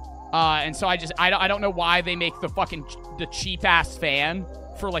 And so I don't know why they make the cheap-ass fan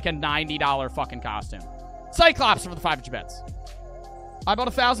for, like, a $90 fucking costume. Cyclops for the 500 bits. I bought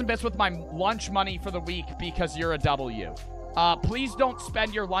 1,000 bits with my lunch money for the week because you're a W. Please don't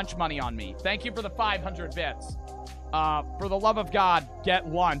spend your lunch money on me. Thank you for the 500 bits. For the love of God, get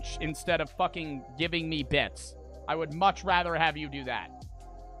lunch instead of fucking giving me bits. I would much rather have you do that.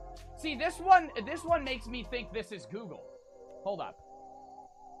 See, this one makes me think this is Google. Hold up.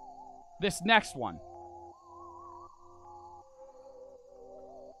 This next one.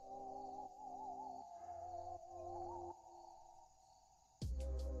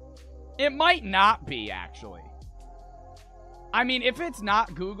 It might not be, actually. I mean, if it's not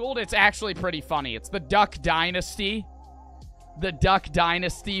Googled, it's actually pretty funny. It's the Duck Dynasty. The Duck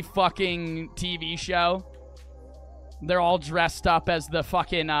Dynasty fucking TV show. They're all dressed up as the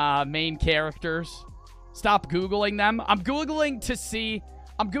fucking main characters. Stop Googling them. I'm Googling to see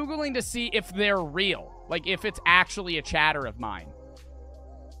if they're real. Like, if it's actually a chatter of mine.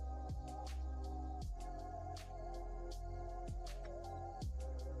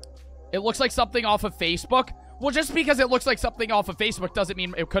 It looks like something off of Facebook. Well, just because it looks like something off of Facebook doesn't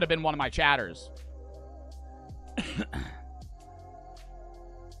mean it could have been one of my chatters.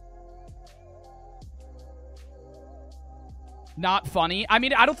 Not funny. I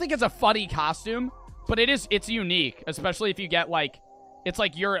mean, I don't think it's a funny costume, but it's unique, especially if you get like, it's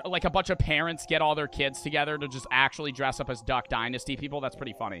like you're like a bunch of parents get all their kids together to just actually dress up as Duck Dynasty people. That's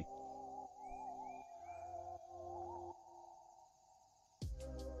pretty funny.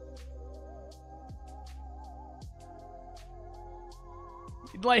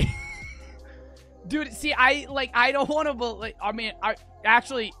 Like, dude, see, I don't want to believe, I mean,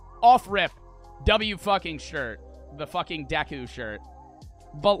 actually, off rip, W fucking shirt, the fucking Deku shirt,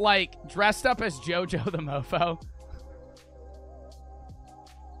 but, like, dressed up as JoJo the Mofo.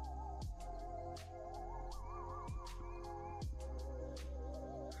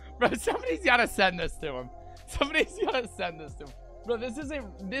 Bro, somebody's gotta send this to him. Somebody's gotta send this to him. Bro,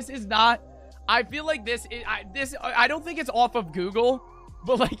 this is not, I feel like I don't think it's off of Google.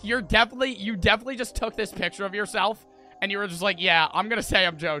 But, like, you definitely just took this picture of yourself, and you were just like, yeah, I'm gonna say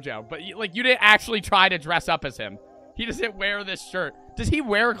I'm JoJo. But, like, you didn't actually try to dress up as him. He doesn't wear this shirt. Does he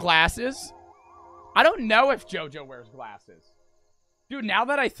wear glasses? I don't know if JoJo wears glasses. Dude, now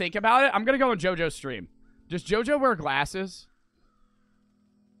that I think about it, I'm gonna go on JoJo's stream. Does JoJo wear glasses?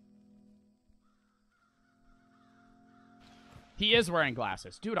 He is wearing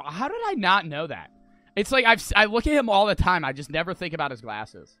glasses. Dude, how did I not know that? It's like, I look at him all the time. I just never think about his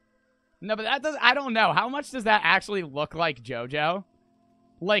glasses. No, but that does, I don't know. How much does that actually look like JoJo?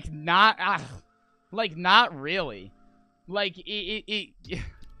 Like, not really. Like,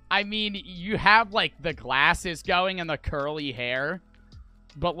 I mean, you have, like, the glasses going and the curly hair.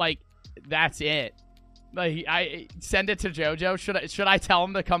 But, like, that's it. Like, I send it to JoJo. Should I tell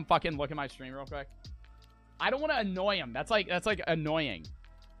him to come fucking look at my stream real quick? I don't want to annoy him. That's like annoying.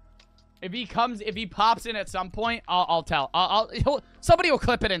 If he pops in at some point, I'll tell. Somebody will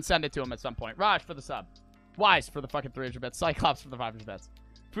clip it and send it to him at some point. Raj for the sub. Wise for the fucking 300 bits. Cyclops for the 500 bits.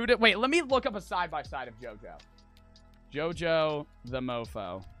 Wait, let me look up a side-by-side of JoJo. JoJo the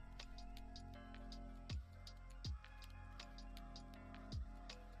Mofo.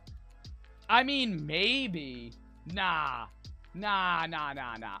 I mean, maybe. Nah.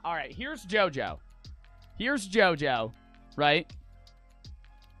 All right, here's JoJo. Here's JoJo, right?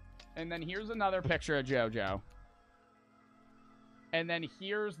 And then here's another picture of JoJo. And then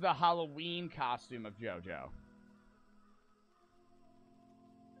here's the Halloween costume of JoJo.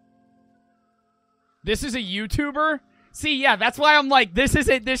 This is a YouTuber? See, yeah, that's why I'm like, this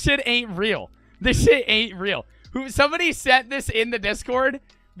shit ain't real. This shit ain't real. Somebody sent this in the Discord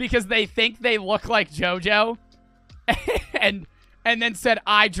because they think they look like JoJo. and then said,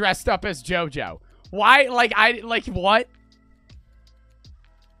 I dressed up as JoJo. Why? Like, what?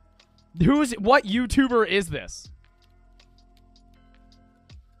 What YouTuber is this?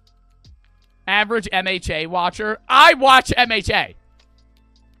 Average MHA watcher. I watch MHA.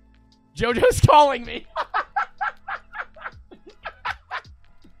 JoJo's calling me.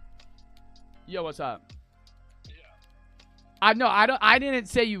 Yo, what's up? Yeah. I didn't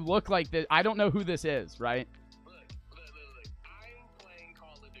say you look like this. I don't know who this is, right? Look. I'm playing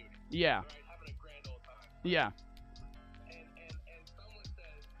Call of Duty. Yeah. Right? Having a grand old time. Yeah.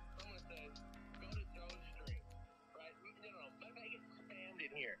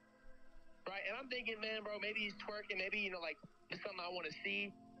 And I'm thinking, man, bro, maybe he's twerking. Maybe, you know, like, it's something I want to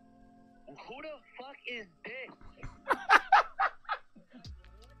see. Who the fuck is this? What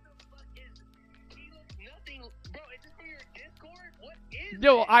the fuck is... He looks nothing... Bro, is this for your Discord? What is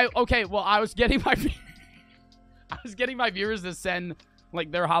this? Okay, well, I was getting my... I was getting my viewers to send,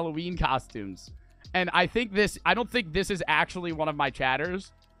 like, their Halloween costumes. And I don't think this is actually one of my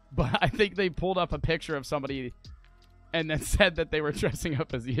chatters, but I think they pulled up a picture of somebody and then said that they were dressing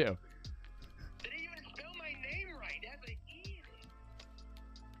up as you. They didn't even spell my name right. That's an E.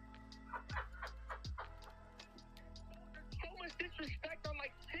 So much disrespect on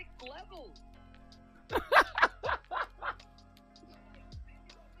like 6 levels.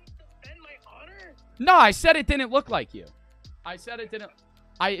 Defend my honor? No, I said it didn't look like you. I said it didn't.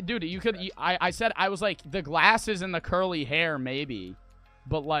 Dude, you could. I said I was like the glasses and the curly hair maybe,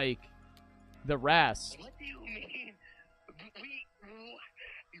 but like the rest. What do you mean?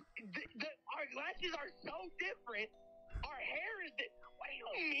 Our glasses are so different. Our hair is different. What do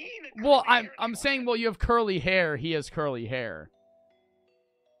you mean? Well, I'm saying, well, you have curly hair. He has curly hair.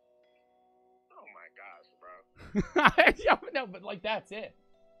 Oh my gosh, bro. No, but like that's it.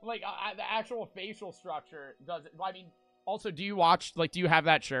 Like the actual facial structure does it. I mean, also, do you watch? Like, do you have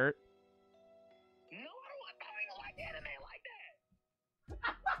that shirt? No, I don't like anime like that.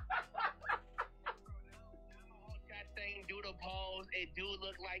 That thing, do the pose. It do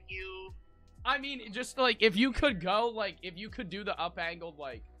look like you. I mean, just like if you could go, like if you could do the up angled,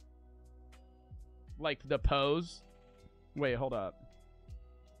 like the pose. Wait, hold up.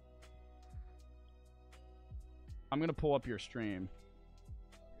 I'm gonna pull up your stream.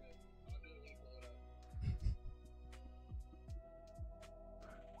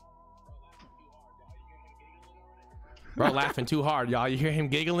 Bro, laughing too hard, y'all. You hear him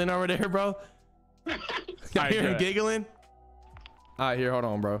giggling over there, bro? Y'all hear him giggling? All right, here, hold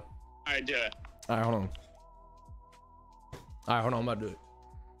on, bro. All right, do it. All right, hold on. All right, hold on, I'm about to do it.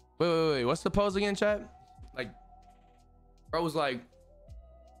 Wait. What's the pose again, chat? Like, bro was like...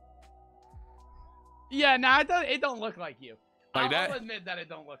 Yeah, nah, it don't look like you. Like that? I'll admit that it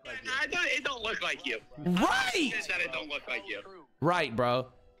don't look like you. It don't look like you. Right! That it don't look like you. Right, bro.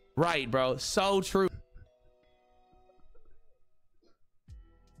 Right, bro. So true.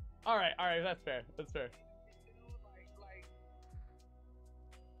 All right, that's fair. That's fair.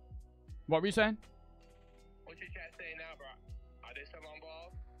 What were you saying? What's your chat saying now, bro? Are they still on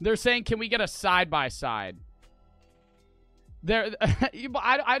ball? They're saying, can we get a side-by-side? I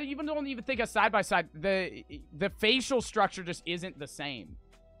don't even think a side-by-side. The facial structure just isn't the same.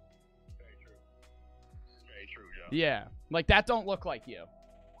 Very true. Very true, Joe. Yeah. Like, that don't look like you. Right.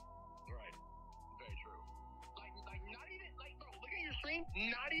 Very true. Like not even, like, bro, look at your stream.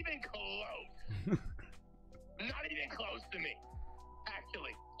 Not even close. Not even close to me.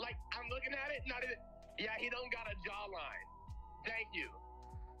 Actually. Like, I'm looking at it, not even. Yeah, he don't got a jawline. Thank you.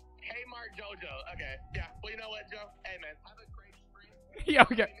 Hey, Mark Jojo. Okay. Yeah. Well, you know what, Joe? Hey, man. Have a great stream. Yeah,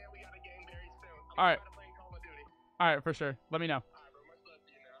 okay. Hey, man, we got a game very soon. All right. Playing Call of Duty. All right, for sure. Let me know. All right, bro. Much love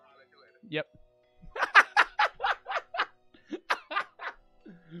to you, man. I'll let you later. Yep.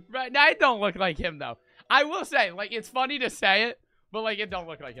 Right. Now, it don't look like him, though. I will say, like, it's funny to say it, but, like, it don't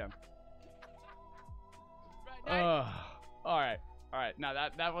look like him. All right. All right. No,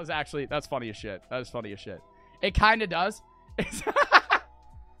 that was actually, that's funny as shit. That is funny as shit. It kind of does. Actually,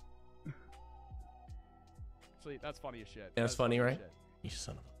 that's funny as shit. That's funny, right? You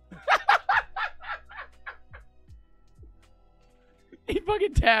son of a... He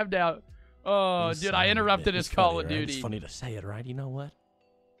fucking tabbed out. Oh, dude, I interrupted his Call of Duty. It's funny to say it, right? You know what?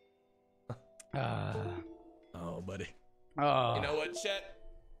 Oh, buddy. Oh. You know what, Chet?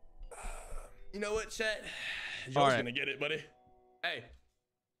 You know what, Chet? Joe's gonna get it, buddy. Hey,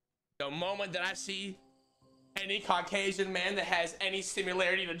 the moment that I see any Caucasian man that has any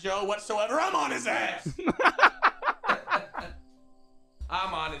similarity to Joe whatsoever, I'm on his ass.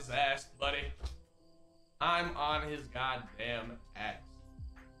 I'm on his ass, buddy. I'm on his goddamn ass.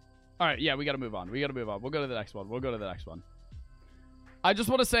 All right, yeah, we gotta move on. We'll go to the next one. I just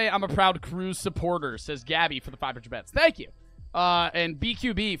want to say I'm a proud Cruise supporter, says Gabby for the 500 bits. Thank you. And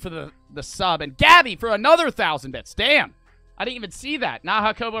BQB for the sub, and Gabby for another 1,000 bits. Damn. I didn't even see that.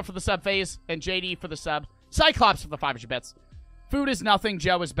 Naha Kobo for the sub phase, and JD for the sub. Cyclops for the 500 bits. Food is nothing,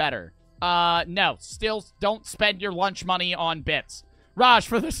 Joe is better. No. Still don't spend your lunch money on bits. Raj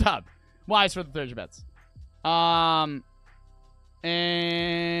for the sub. Wise for the 30 bits. And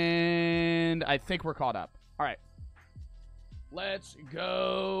I think we're caught up. All right. Let's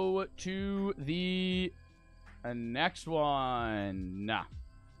go to the next one. Nah.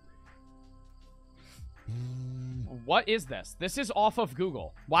 What is this? This is off of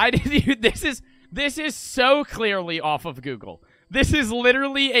Google. Why did you... This is so clearly off of Google. This is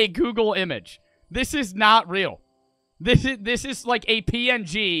literally a Google image. This is not real. This is like a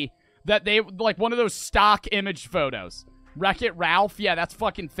PNG that they... Like one of those stock image photos. Wreck-It Ralph? Yeah, that's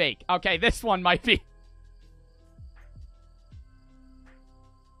fucking fake. Okay, this one might be...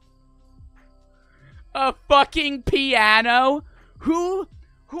 A fucking piano?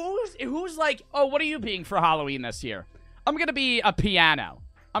 Who's like, oh, what are you being for Halloween this year? I'm gonna be a piano.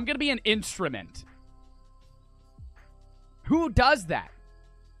 I'm gonna be an instrument. Who does that?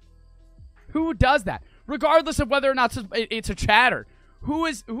 Who does that? Regardless of whether or not it's a chatter. Who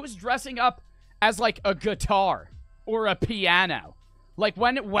is dressing up as like a guitar or a piano? Like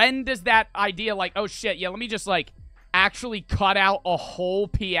when does that idea like, oh shit, yeah, let me just like actually cut out a whole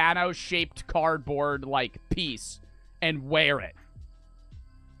piano shaped cardboard like piece and wear it?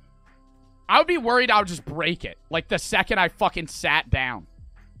 I would be worried I would just break it like the second I fucking sat down.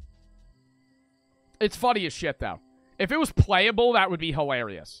 It's funny as shit though. If it was playable, that would be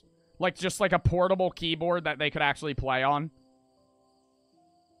hilarious. Like just like a portable keyboard that they could actually play on.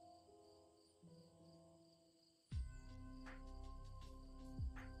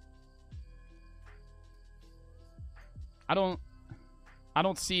 I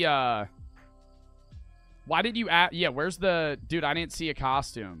don't see, why did you add, yeah, where's the, dude, I didn't see a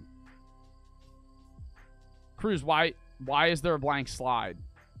costume. Cruz, why is there a blank slide?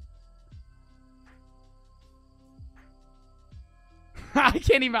 I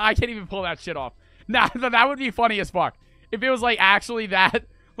can't even pull that shit off. Nah, that would be funny as fuck. If it was, like, actually that,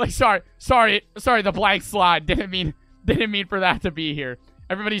 like, sorry, the blank slide. Didn't mean for that to be here.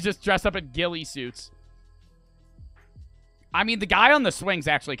 Everybody's just dressed up in ghillie suits. I mean, the guy on the swing's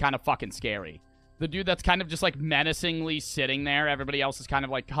actually kind of fucking scary. The dude that's kind of just, like, menacingly sitting there. Everybody else is kind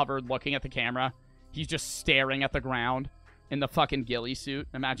of, like, covered looking at the camera. He's just staring at the ground in the fucking ghillie suit.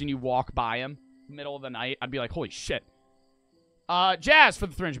 Imagine you walk by him middle of the night. I'd be like, holy shit. Jazz for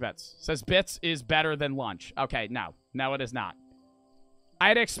the Fringe Bets. Says Bits is better than lunch. Okay, no. No, it is not. I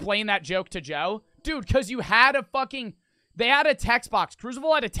had to explain that joke to Joe. Dude, because you had a fucking... They had a text box.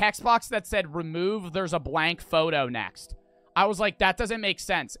 Crucible had a text box that said, remove, there's a blank photo next. I was like, that doesn't make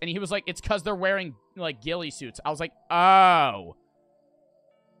sense. And he was like, it's because they're wearing, like, ghillie suits. I was like, oh.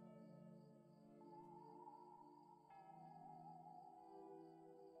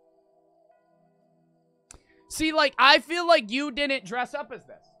 See, like, I feel like you didn't dress up as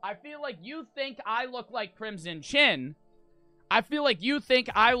this. I feel like you think I look like Crimson Chin. I feel like you think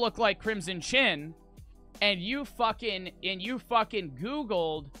I look like Crimson Chin. And you fucking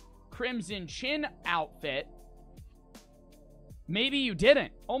Googled Crimson Chin outfit. Maybe you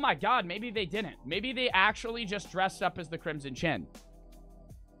didn't. Oh my god, maybe they didn't. Maybe they actually just dressed up as the Crimson Chin.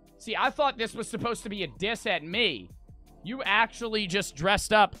 See, I thought this was supposed to be a diss at me. You actually just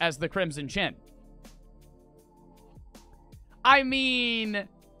dressed up as the Crimson Chin. I mean,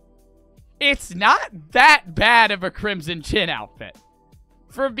 it's not that bad of a Crimson Chin outfit.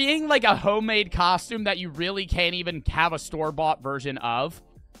 For being like a homemade costume that you really can't even have a store-bought version of,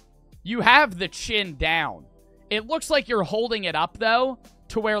 you have the chin down. It looks like you're holding it up, though,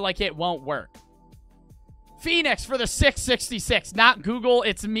 to where, like, it won't work. Phoenix for the 666. Not Google.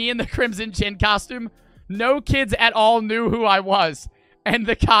 It's me in the Crimson Chin costume. No kids at all knew who I was, and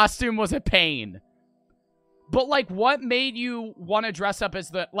the costume was a pain. But, like, what made you want to dress up as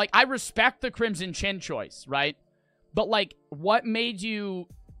the... Like, I respect the Crimson Chin choice, right? But, like, what made you,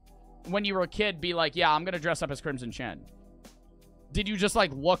 when you were a kid, be like, yeah, I'm going to dress up as Crimson Chin? Did you just,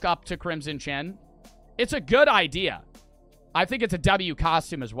 like, look up to Crimson Chin? It's a good idea. I think it's a W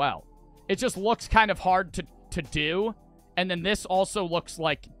costume as well. It just looks kind of hard to do. And then this also looks,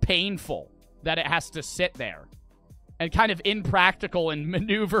 like, painful that it has to sit there. And kind of impractical in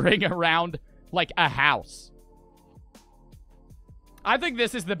maneuvering around, like, a house. I think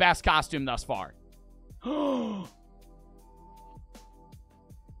this is the best costume thus far.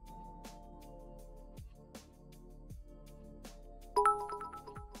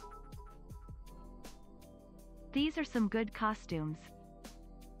 These are some good costumes.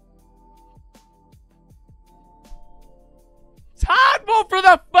 Toddball for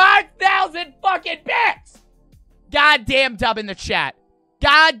the 5,000 fucking bits! Goddamn dub in the chat.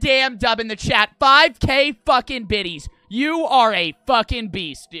 Goddamn dub in the chat. 5K fucking biddies. You are a fucking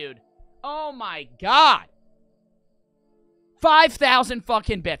beast, dude. Oh my god. 5,000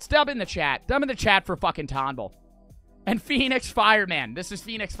 fucking bits. Dub in the chat. Dub in the chat for fucking Toddball. And Phoenix Fireman. This is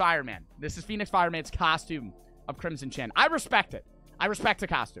Phoenix Fireman. This is Phoenix Fireman's costume of Crimson Chin. I respect it. I respect the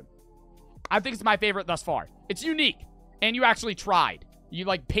costume. I think it's my favorite thus far. It's unique. And you actually tried. You,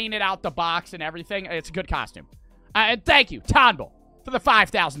 like, painted out the box and everything. It's a good costume. And thank you, Toddball, for the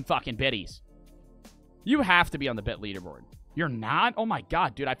 5,000 fucking biddies. You have to be on the bit leaderboard. You're not? Oh my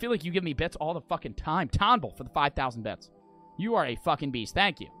god, dude. I feel like you give me bits all the fucking time. Toddball for the 5,000 bits. You are a fucking beast.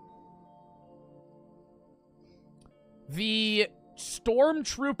 Thank you. The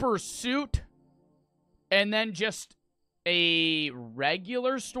Stormtrooper suit and then just a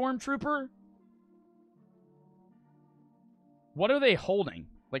regular Stormtrooper What are they holding?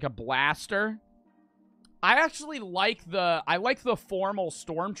 Like a blaster? I actually like the formal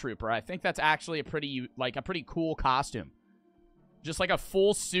stormtrooper. I think that's actually a pretty cool costume. Just like a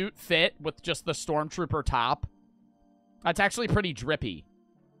full suit fit with just the stormtrooper top. That's actually pretty drippy.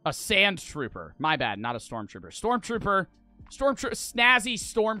 A sand trooper. My bad, not a stormtrooper. Stormtrooper, snazzy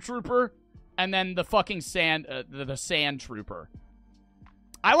stormtrooper, and then the fucking sand trooper.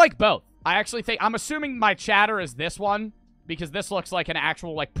 I like both. I actually think, I'm assuming my chatter is this one, because this looks like an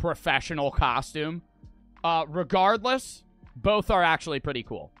actual, like, professional costume. Regardless, both are actually pretty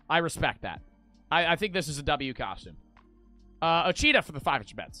cool. I respect that. I think this is a W costume. A cheetah for the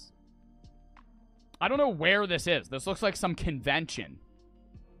 5-inch bets. I don't know where this is. This looks like some convention.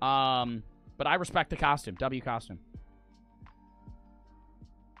 But I respect the costume. W costume.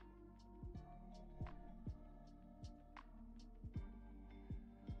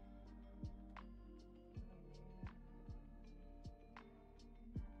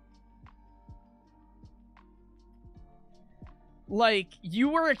 Like, you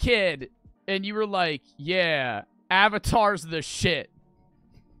were a kid, and you were like, yeah, Avatar's the shit.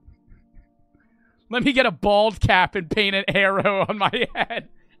 Let me get a bald cap and paint an arrow on my head.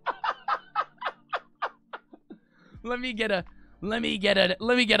 Let me get a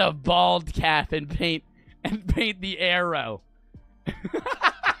bald cap and paint the arrow.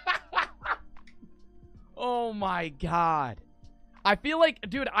 Oh my god. I feel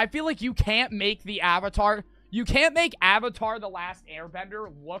like you can't make the Avatar. You can't make Avatar The Last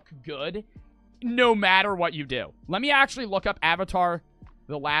Airbender look good no matter what you do. Let me actually look up Avatar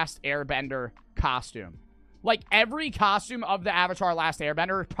The Last Airbender costume. Like, every costume of the Avatar Last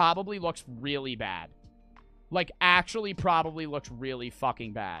Airbender probably looks really bad. Like, actually probably looks really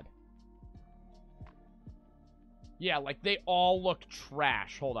fucking bad. Yeah, like, they all look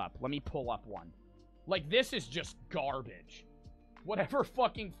trash. Hold up. Let me pull up one. Like, this is just garbage. Whatever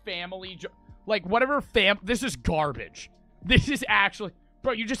fucking family... this is garbage. This is actually...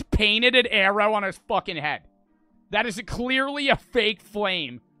 Bro, you just painted an arrow on his fucking head. That is clearly a fake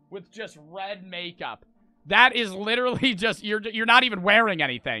flame with just red makeup. That is literally just... You're not even wearing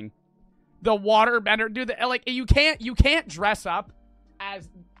anything. The waterbender... Dude, you can't dress up as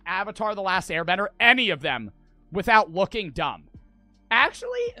Avatar The Last Airbender, any of them, without looking dumb.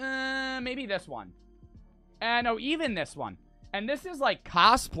 Actually, maybe this one. No, even this one. And this is, like,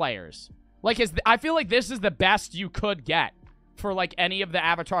 cosplayers. Like, I feel like this is the best you could get for, like, any of the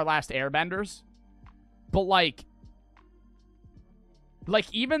Avatar Last Airbenders. But, like,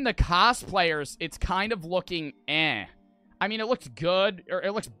 even the cosplayers, it's kind of looking eh. I mean, it looks good, or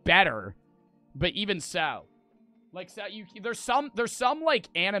it looks better, but even so. Like, so there's some, like,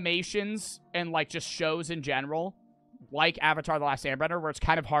 animations and, like, just shows in general, like Avatar The Last Airbender, where it's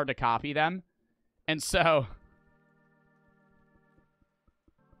kind of hard to copy them. And so...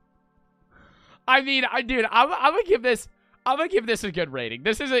 I mean, dude, I'm gonna give this a good rating.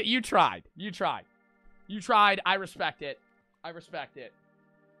 This is you tried. I respect it.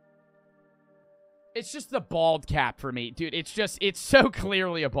 It's just the bald cap for me, dude. It's so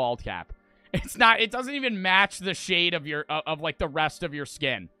clearly a bald cap. It doesn't even match the shade of like the rest of your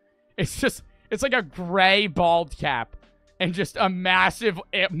skin. It's like a gray bald cap and just a massive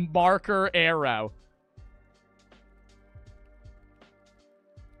marker arrow.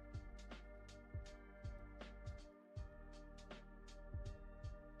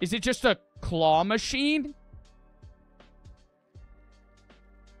 Is it just a claw machine?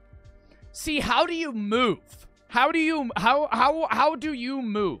 See, how do you move? How do you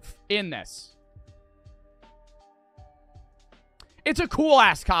move in this? It's a cool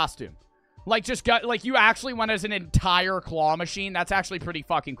ass costume. Like, you actually went as an entire claw machine. That's actually pretty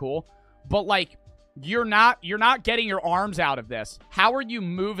fucking cool. But like, you're not getting your arms out of this. How are you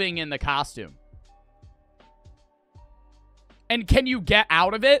moving in the costume? And can you get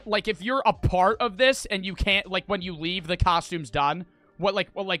out of it? Like, if you're a part of this and you can't, like, when you leave, the costume's done. What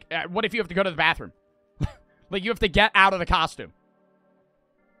if you have to go to the bathroom? Like, you have to get out of the costume.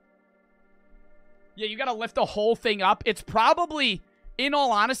 Yeah, you gotta lift the whole thing up. It's probably, in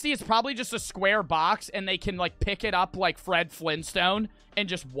all honesty, it's probably just a square box, and they can, like, pick it up like Fred Flintstone and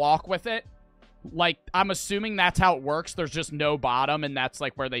just walk with it. Like, I'm assuming that's how it works. There's just no bottom, and that's,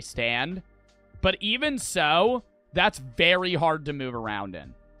 like, where they stand. But even so... That's very hard to move around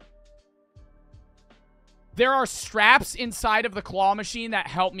in. There are straps inside of the claw machine that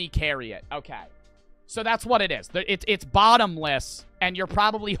help me carry it. Okay. So that's what it is. It's bottomless, and you're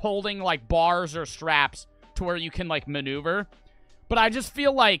probably holding, like, bars or straps to where you can, like, maneuver. But I just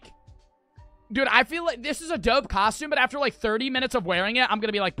feel like... Dude, I feel like this is a dope costume, but after, like, 30 minutes of wearing it, I'm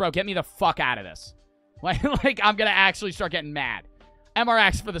gonna be like, bro, get me the fuck out of this. Like I'm gonna actually start getting mad.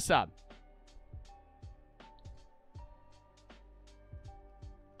 MRX for the sub.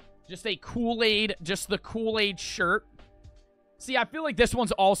 Just a Kool-Aid, just the Kool-Aid shirt. See, I feel like this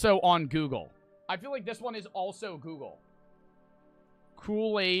one's also on Google. I feel like this one is also Google.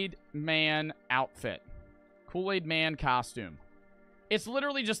 Kool-Aid Man outfit. Kool-Aid Man costume. It's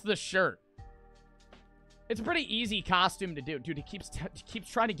literally just the shirt. It's a pretty easy costume to do. Dude, it keeps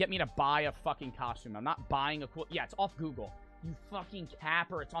trying to get me to buy a fucking costume. I'm not buying a cool... Yeah, it's off Google. You fucking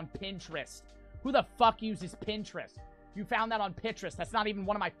capper. It's on Pinterest. Who the fuck uses Pinterest? You found that on Pinterest. That's not even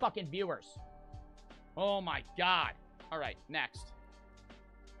one of my fucking viewers. Oh my god. All right, next.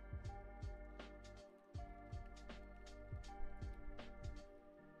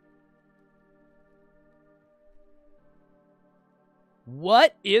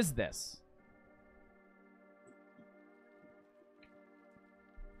 What is this?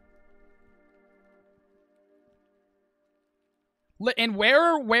 And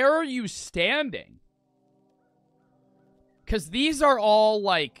where are you standing? Because these are all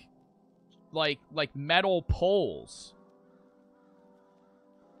like metal poles.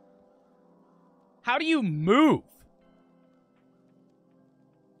 How do you move?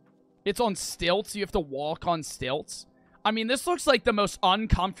 It's on stilts. You have to walk on stilts. I mean, this looks like the most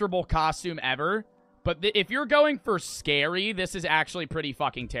uncomfortable costume ever. But if you're going for scary, this is actually pretty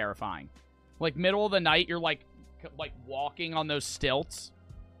fucking terrifying. Like, middle of the night, you're like walking on those stilts.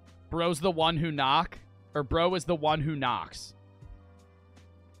 Bro's the one who knock. Or bro is the one who knocks.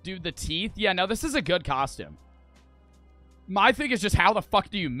 Dude, the teeth? Yeah, no, this is a good costume. My thing is just how the fuck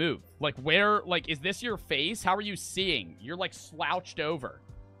do you move? Like, where, like, is this your face? How are you seeing? You're, like, slouched over.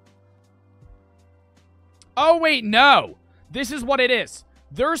 Oh, wait, no. This is what it is.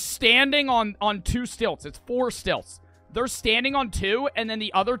 They're standing on 2 stilts. It's 4 stilts. They're standing on 2, and then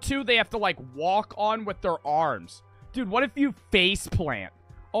the other 2 they have to, like, walk on with their arms. Dude, what if you face plant?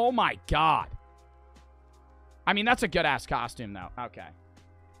 Oh, my God. I mean, that's a good-ass costume, though. Okay.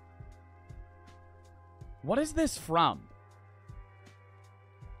 What is this from?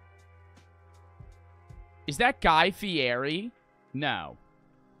 Is that Guy Fieri? No.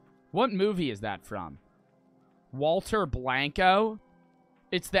 What movie is that from? Walter Blanco?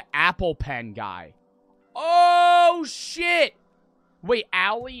 It's the Apple Pen guy. Oh, shit! Wait,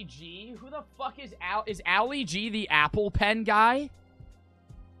 Ali G? Who the fuck is Is Ali G the Apple Pen guy?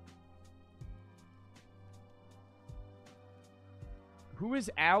 Who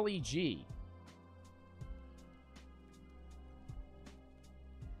is Ali G?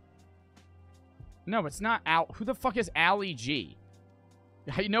 No, it's not Al. Who the fuck is Ali G?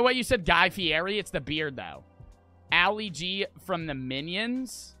 You know what? You said Guy Fieri? It's the beard, though. Ali G from the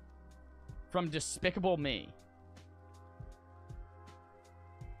Minions? From Despicable Me.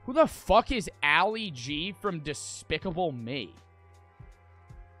 Who the fuck is Ali G from Despicable Me?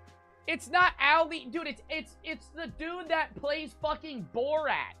 It's not Ali. Dude, it's the dude that plays fucking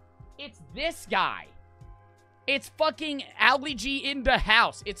Borat. It's this guy. It's fucking Ali G in the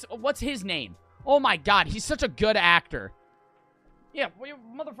house. It's, what's his name? Oh my god, he's such a good actor. Yeah,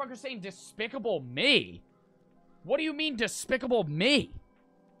 motherfucker's saying Despicable Me? What do you mean Despicable Me?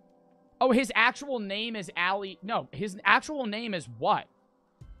 Oh, his actual name is Ali. No, his actual name is what?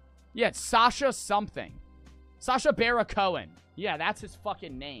 Yeah, it's Sasha something. Sasha Baron Cohen. Yeah, that's his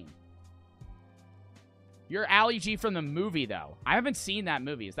fucking name. You're Ali G from the movie, though. I haven't seen that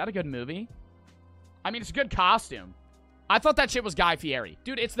movie. Is that a good movie? I mean, it's a good costume. I thought that shit was Guy Fieri.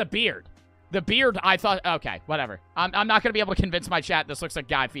 Dude, it's the beard. The beard, I thought... Okay, whatever. I'm not going to be able to convince my chat this looks like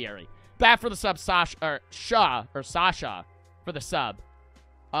Guy Fieri. Back for the sub, Sasha for the sub.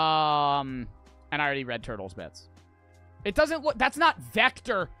 And I already read Turtles bits. It doesn't look... That's not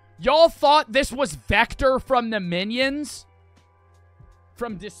Vector. Y'all thought this was Vector from the Minions?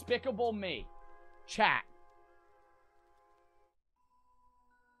 From Despicable Me. Chat.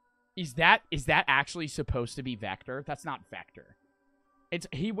 Is that actually supposed to be Vector? That's not Vector.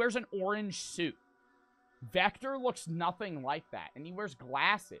 He wears an orange suit. Vector looks nothing like that, and he wears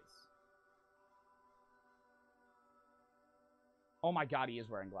glasses. Oh my god, he is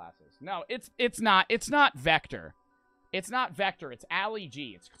wearing glasses. No, it's not Vector. It's not Vector, it's Ali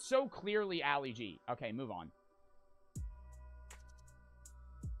G. It's so clearly Ali G. Okay, move on.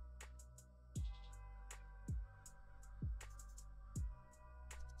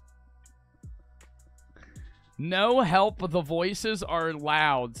 No help, the voices are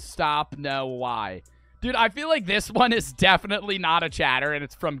loud. Stop, no, why? Dude, I feel like this one is definitely not a chatter, and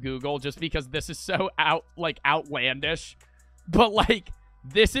it's from Google, just because this is so outlandish. But, like,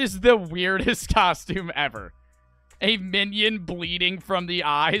 this is the weirdest costume ever. A minion bleeding from the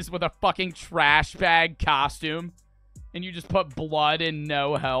eyes with a fucking trash bag costume. And you just put blood and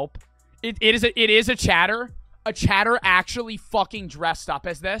no help. It is a chatter. A chatter actually fucking dressed up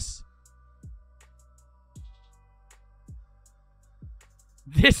as this.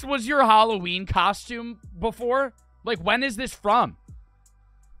 This was your Halloween costume before? Like, when is this from?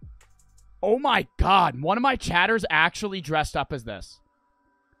 Oh my god, one of my chatters actually dressed up as this.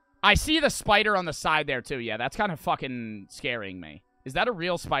 I see the spider on the side there too. Yeah, that's kind of fucking scaring me. Is that a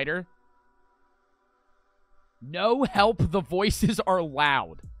real spider? No help, the voices are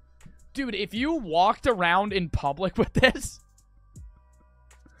loud. Dude, if you walked around in public with this...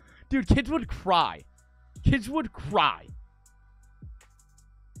 Dude, kids would cry. Kids would cry.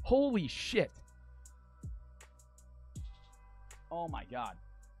 Holy shit. Oh my god.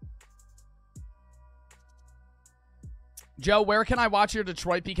 Joe, where can I watch your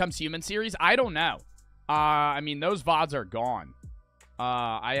Detroit Becomes Human series? I don't know. I mean, those VODs are gone.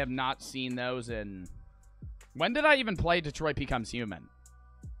 I have not seen those in... When did I even play Detroit Becomes Human?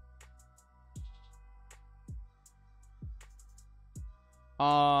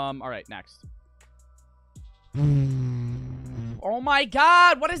 Alright, next. Oh my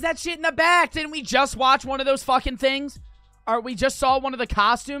god, what is that shit in the back? Didn't we just watch one of those fucking things? Or we just saw one of the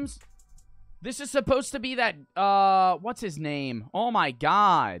costumes? This is supposed to be that, what's his name? Oh my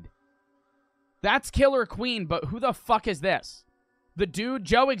god. That's Killer Queen, but who the fuck is this? The dude,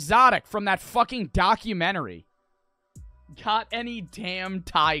 Joe Exotic, from that fucking documentary. Got any damn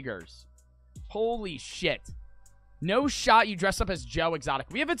tigers? Holy shit. No shot you dress up as Joe Exotic.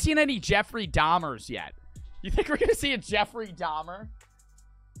 We haven't seen any Jeffrey Dahmers yet. You think we're gonna see a Jeffrey Dahmer?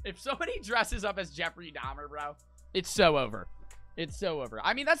 If somebody dresses up as Jeffrey Dahmer, bro, it's so over. It's so over.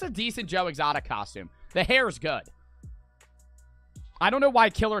 I mean, that's a decent Joe Exotic costume. The hair's good. I don't know why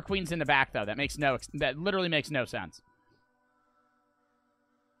Killer Queen's in the back, though. That literally makes no sense.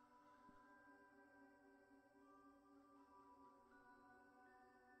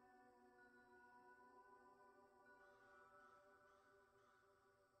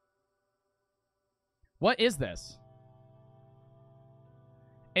 What is this?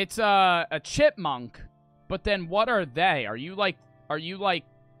 It's a chipmunk, but then what are they? Are you like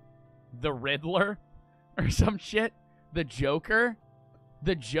the Riddler or some shit? The Joker?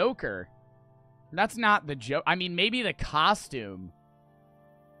 The Joker? That's not the Joker. I mean, maybe the costume.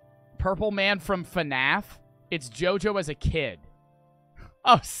 Purple Man from FNAF? It's JoJo as a kid.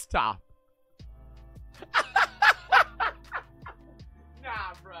 Oh, stop.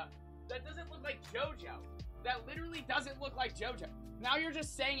 Nah, bruh. That doesn't look like JoJo. That literally doesn't look like JoJo. Now you're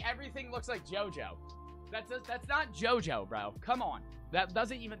just saying everything looks like JoJo. That's not JoJo, bro. Come on. That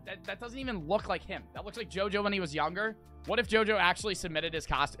doesn't even look like him. That looks like JoJo when he was younger. What if JoJo actually submitted his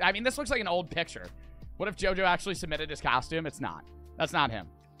costume? I mean, this looks like an old picture. What if JoJo actually submitted his costume? It's not. That's not him.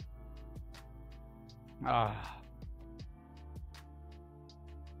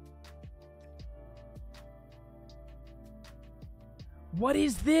 What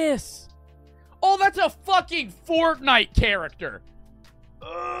is this? Oh, that's a fucking Fortnite character.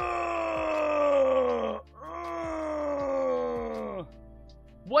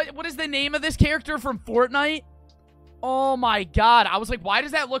 What is the name of this character from Fortnite? Oh my god. I was like, why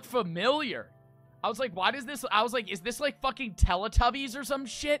does that look familiar? I was like, is this like fucking Teletubbies or some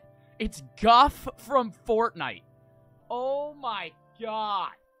shit? It's Guff from Fortnite. Oh my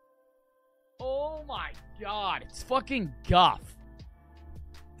god. Oh my god. It's fucking Guff.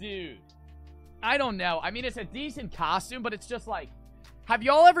 Dude. I don't know. I mean, it's a decent costume, but it's just like... Have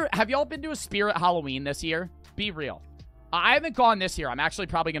y'all been to a Spirit Halloween this year? Be real. I haven't gone this year. I'm actually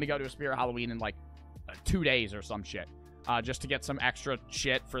probably going to go to a Spirit Halloween in like 2 days or some shit. Just to get some extra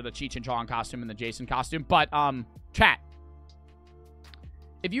shit for the Cheech and Chong costume and the Jason costume. But, chat.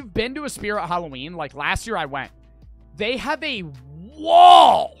 If you've been to a Spirit Halloween, like last year I went, they have a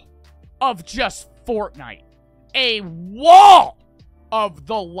wall of just Fortnite. A wall of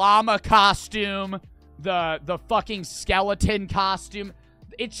the llama costume, the fucking skeleton costume.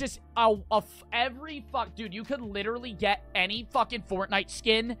 It's just every fuck... Dude, you could literally get any fucking Fortnite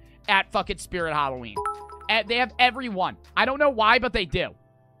skin at fucking Spirit Halloween. They have every one. I don't know why, but they do.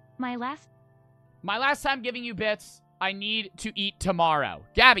 My last time giving you bits, I need to eat tomorrow.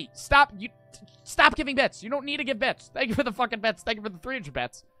 Gabby, stop giving bits. You don't need to give bits. Thank you for the fucking bits. Thank you for the 300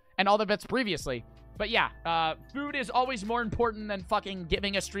 bits. And all the bits previously. But yeah, food is always more important than fucking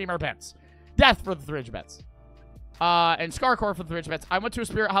giving a streamer bits. Death for the 300 bits. And Scarcore for the 300 bits. I went to a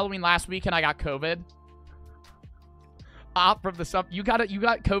Spirit Halloween last week and I got COVID. From the sub. You got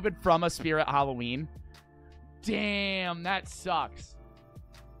COVID from a Spirit Halloween. Damn, that sucks.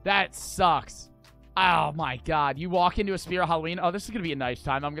 That sucks. Oh, my God. You walk into a Spirit Halloween. Oh, this is going to be a nice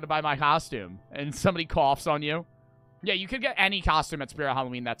time. I'm going to buy my costume. And somebody coughs on you. Yeah, you could get any costume at Spirit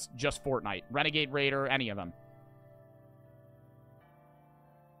Halloween that's just Fortnite. Renegade Raider, any of them.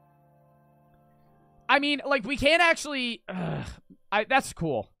 I mean, like, we can't actually... that's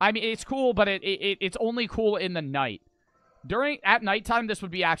cool. I mean, it's cool, but it's only cool in the night. At nighttime, this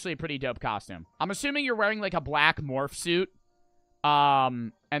would be actually a pretty dope costume. I'm assuming you're wearing, like, a black morph suit.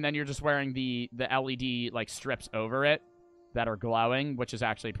 And then you're just wearing the LED, like, strips over it that are glowing, which is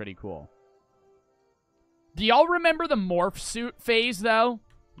actually pretty cool. Do y'all remember the morph suit phase, though?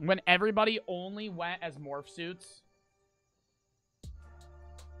 When everybody only went as morph suits?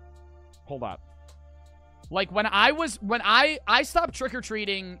 Hold up. Like, when I stopped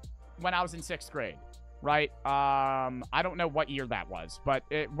trick-or-treating when I was in 6th grade, right? I don't know what year that was, but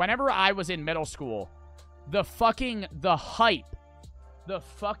whenever I was in middle school, the fucking hype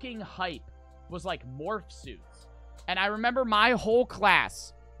was, like, morph suits. And I remember my whole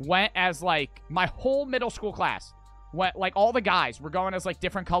class went as, like, my whole middle school class went, like, all the guys were going as, like,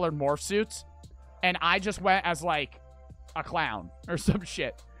 different colored morph suits. And I just went as, like, a clown or some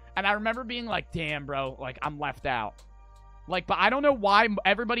shit. And I remember being like, damn, bro, like, I'm left out. Like, but I don't know why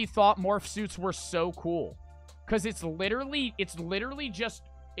everybody thought morph suits were so cool. Because it's literally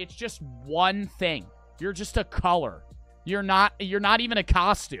just one thing. You're just a color. You're not even a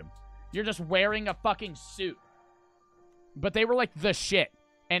costume. You're just wearing a fucking suit. But they were, like, the shit.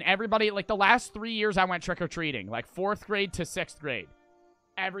 And everybody, like, the last 3 years I went trick-or-treating, like, 4th grade to 6th grade,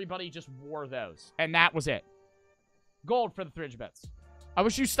 everybody just wore those. And that was it. Gold for the Thridge Bits. I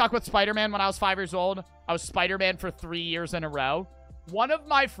wish you stuck with Spider-Man when I was 5 years old. I was Spider-Man for 3 years in a row. One of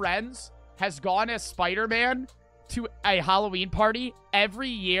my friends has gone as Spider-Man to a Halloween party every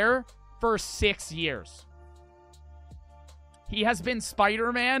year for 6 years. He has been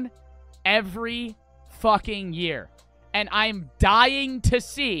Spider-Man every fucking year. And I'm dying to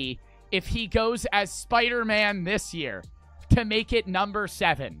see if he goes as Spider-Man this year to make it number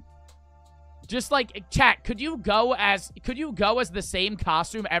 7. Just like, chat, could you go as the same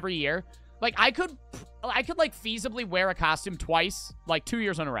costume every year? Like, I could like feasibly wear a costume twice, like 2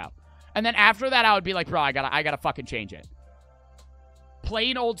 years in a row. And then after that, I would be like, bro, I gotta fucking change it.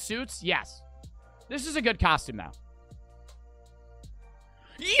 Plain old suits? Yes. This is a good costume, though.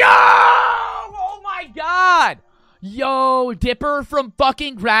 Yo! Oh my God! Yo, Dipper from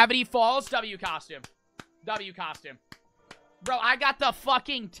fucking Gravity Falls. W costume. W costume. Bro, I got the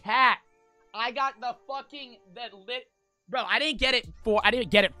fucking tat. I got the fucking Bro, I didn't get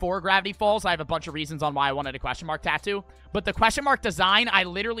it for Gravity Falls. I have a bunch of reasons on why I wanted a question mark tattoo. But the question mark design I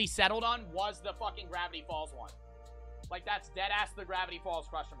literally settled on was the fucking Gravity Falls one. Like, that's dead ass the Gravity Falls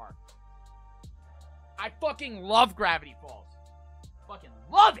question mark. I fucking love Gravity Falls. Fucking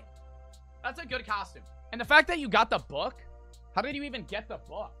love it. That's a good costume. And the fact that you got the book, how did you even get the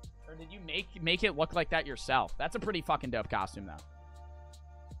book? Or did you make it look like that yourself? That's a pretty fucking dope costume, though.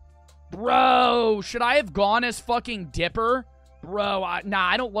 Bro, should I have gone as fucking Dipper? Bro, nah,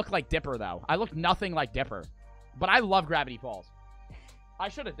 I don't look like Dipper, though. I look nothing like Dipper. But I love Gravity Falls. I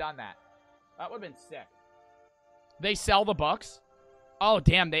should have done that. That would have been sick. They sell the books? Oh,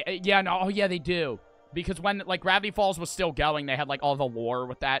 damn. Yeah, they do. Because when, like, Gravity Falls was still going, they had, like, all the lore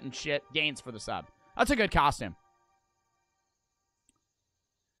with that and shit. Gains for the sub. That's a good costume.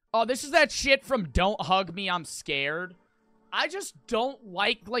 Oh, this is that shit from Don't Hug Me, I'm Scared. I just don't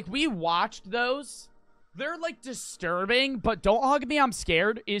like, we watched those. They're, like, disturbing, but Don't Hug Me, I'm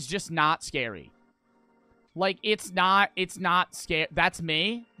Scared is just not scary. Like, it's not scary. That's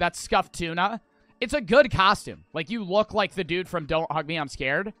me. That's Scuffed Tuna. It's a good costume. Like, you look like the dude from Don't Hug Me, I'm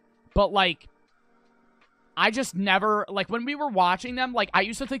Scared. But, like, I just never, like, when we were watching them, like, I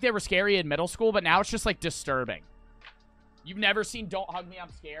used to think they were scary in middle school, but now it's just, like, disturbing. You've never seen Don't Hug Me, I'm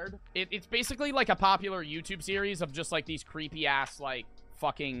Scared? It's basically, like, a popular YouTube series of just, like, these creepy-ass, like,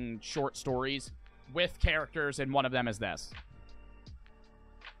 fucking short stories with characters, and one of them is this.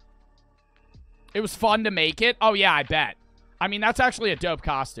 It was fun to make it. Oh, yeah, I bet. I mean, that's actually a dope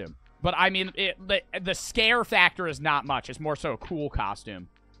costume. But, I mean, the scare factor is not much. It's more so a cool costume.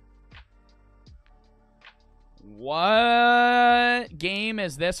 What game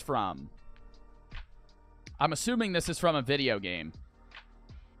is this from? I'm assuming this is from a video game.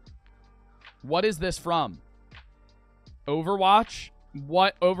 What is this from? Overwatch?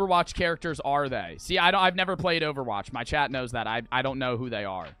 What Overwatch characters are they? See, I've never played Overwatch. My chat knows that. I don't know who they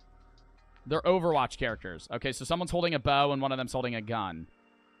are. They're Overwatch characters. Okay, so someone's holding a bow and one of them's holding a gun.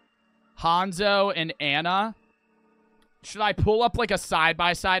 Hanzo and Anna. Should I pull up, like, a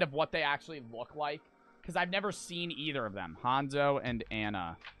side-by-side of what they actually look like? Because I've never seen either of them. Hanzo and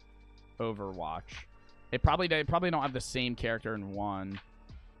Anna. Overwatch. They probably don't have the same character in one.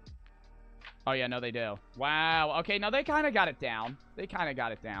 Oh, yeah, no, they do. Wow. Okay, no, they kind of got it down. They kind of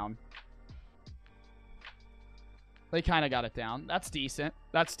got it down. That's decent.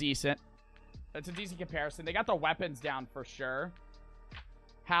 That's decent. That's a decent comparison. They got the weapons down for sure.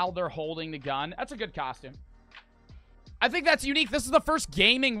 How they're holding the gun. That's a good costume. I think that's unique. This is the first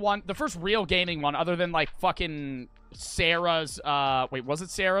gaming one, the first real gaming one, other than, like, fucking Sarah's, wait, was it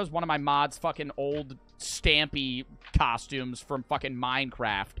Sarah's? One of my mods' fucking old Stampy costumes from fucking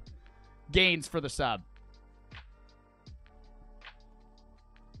Minecraft. Gains for the sub.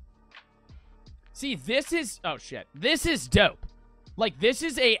 See, this is, oh shit. This is dope. Like, this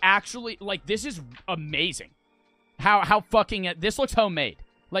is this is amazing. How fucking, this looks homemade.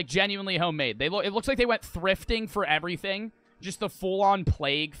 Like, genuinely homemade. It looks like they went thrifting for everything. Just the full-on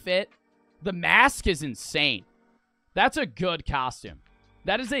plague fit. The mask is insane. That's a good costume.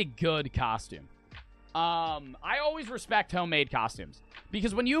 That is a good costume. I always respect homemade costumes.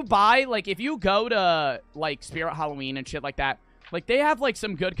 Because when you buy, like, if you go to, like, Spirit Halloween and shit like that, like, they have, like,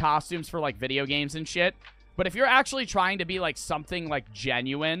 some good costumes for, like, video games and shit. But if you're actually trying to be, like, something, like,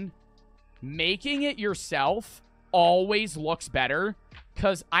 genuine, making it yourself always looks better.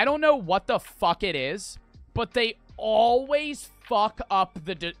 Because I don't know what the fuck it is, but they always fuck up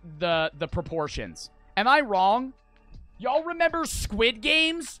the proportions. Am I wrong? Y'all remember Squid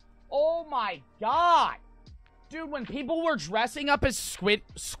Games? Oh my god. Dude, when people were dressing up as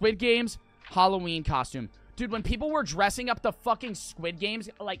Squid Games Halloween costume. Dude, when people were dressing up the fucking Squid Games,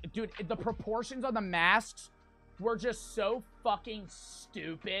 like, dude, the proportions on the masks were just so fucking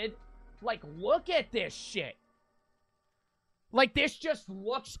stupid. Like, look at this shit. Like, this just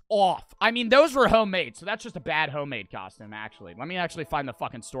looks off. I mean, those were homemade, so that's just a bad homemade costume, actually. Let me actually find the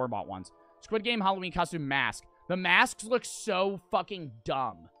fucking store-bought ones. Squid Game Halloween costume mask. The masks look so fucking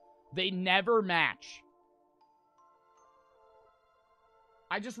dumb. They never match.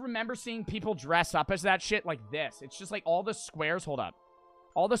 I just remember seeing people dress up as that shit like this. It's just like all the squares, hold up.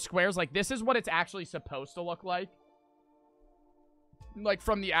 All the squares, like, this is what it's actually supposed to look like. Like,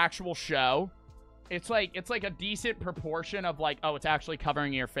 from the actual show. It's like a decent proportion of, like, oh, it's actually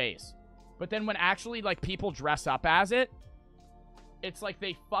covering your face. But then when actually, like, people dress up as it, it's like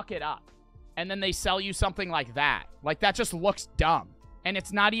they fuck it up. And then they sell you something like that. Like, that just looks dumb. And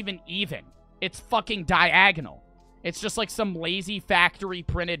it's not even even. It's fucking diagonal. It's just, like, some lazy factory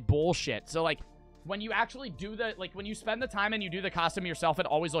printed bullshit. So, like, when you actually do the, like, when you spend the time and you do the costume yourself, it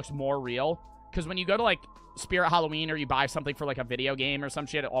always looks more real. Because when you go to, like, Spirit Halloween or you buy something for, like, a video game or some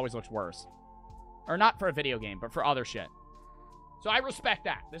shit, it always looks worse. Or not for a video game, but for other shit. So I respect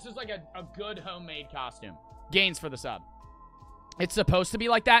that. This is like a good homemade costume. Gains for the sub. It's supposed to be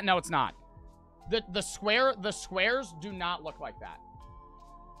like that? No, it's not. The squares do not look like that.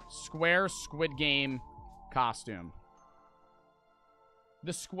 Square Squid Game costume.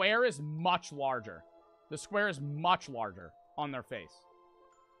 The square is much larger. The square is much larger on their face.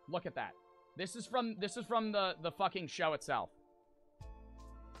 Look at that. This is from the fucking show itself.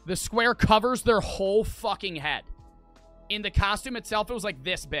 The square covers their whole fucking head. In the costume itself, it was like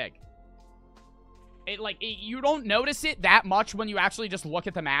this big. You don't notice it that much when you actually just look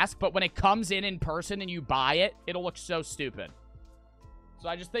at the mask, but when it comes in person and you buy it, it'll look so stupid. So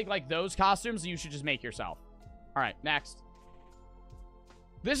I just think, like, those costumes, you should just make yourself. All right, next.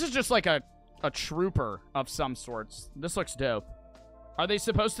 This is just like a trooper of some sorts. This looks dope. Are they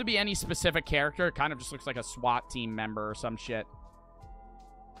supposed to be any specific character? It kind of just looks like a SWAT team member or some shit.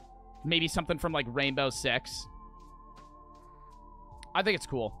 Maybe something from, like, Rainbow Six. I think it's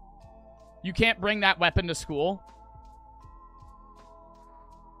cool. You can't bring that weapon to school.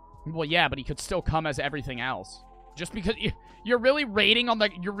 Well, yeah, but he could still come as everything else. Just because you're really rating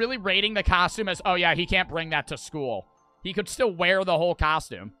the costume as, oh yeah, he can't bring that to school. He could still wear the whole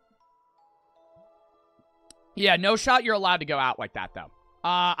costume. Yeah, no shot you're allowed to go out like that, though.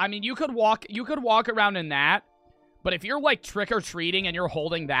 I mean, you could walk around in that. But if you're, like, trick-or-treating and you're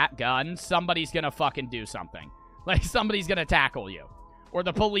holding that gun, somebody's gonna fucking do something. Like, somebody's gonna tackle you. Or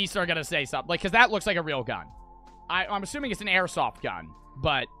the police are gonna say something. Like, because that looks like a real gun. I'm assuming it's an airsoft gun.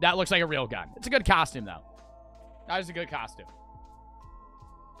 But that looks like a real gun. It's a good costume, though. That is a good costume.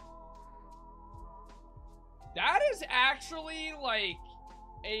 That is actually, like,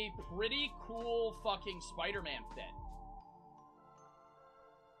 a pretty cool fucking Spider-Man fit.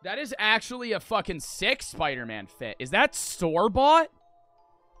 That is actually a fucking sick Spider-Man fit. Is that store-bought?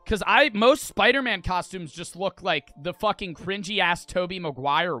 Because most Spider-Man costumes just look like the fucking cringy-ass Tobey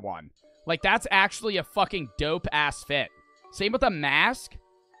Maguire one. Like, that's actually a fucking dope-ass fit. Same with the mask.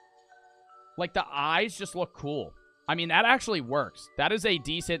 Like, the eyes just look cool. I mean, that actually works. That is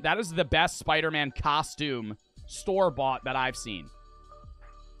the best Spider-Man costume store-bought that I've seen.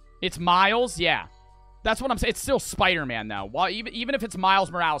 It's Miles, yeah. That's what I'm saying. It's still Spider-Man, though. Well, even if it's Miles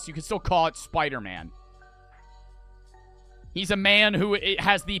Morales, you can still call it Spider-Man. He's a man who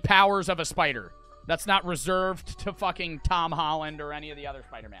has the powers of a spider. That's not reserved to fucking Tom Holland or any of the other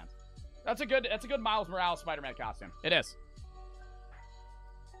Spider-Mans. That's a good Miles Morales Spider-Man costume. It is.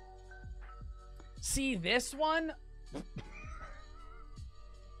 See, this one...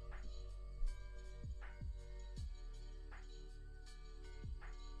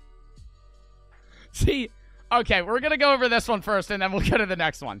 See, okay, we're gonna go over this one first, and then we'll go to the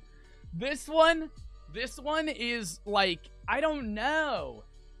next one. This one is, like, I don't know.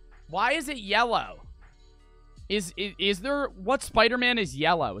 Why is it yellow? Is there... What Spider-Man is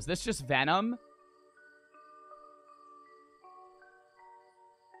yellow? Is this just Venom?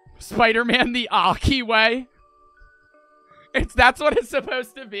 Spider-Man the Aki way? That's what it's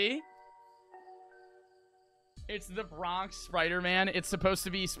supposed to be? It's the Bronx Spider-Man. It's supposed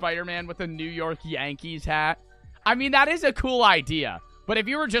to be Spider-Man with a New York Yankees hat. I mean, that is a cool idea. But if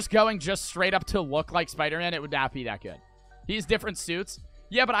you were just going just straight up to look like Spider-Man, it would not be that good. He has different suits.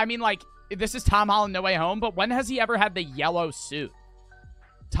 Yeah, but I mean, like, this is Tom Holland No Way Home, but when has he ever had the yellow suit?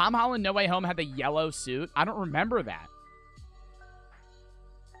 Tom Holland No Way Home had the yellow suit? I don't remember that.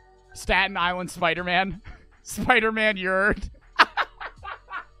 Staten Island Spider-Man. Spider-Man Yurt.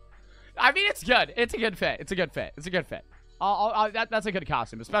 I mean, it's good. It's a good fit. It's a good fit. It's a good fit. That's a good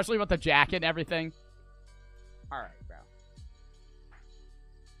costume, especially with the jacket and everything. All right, bro.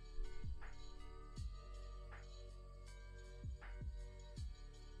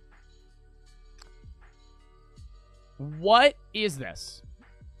 What is this?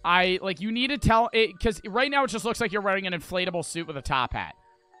 You need to tell it, because right now it just looks like you're wearing an inflatable suit with a top hat.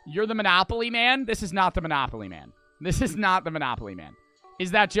 You're the Monopoly Man? This is not the Monopoly Man. This is not the Monopoly Man.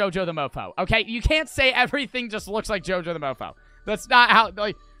 Is that JoJo the Mofo? Okay, you can't say everything just looks like JoJo the Mofo. That's not how,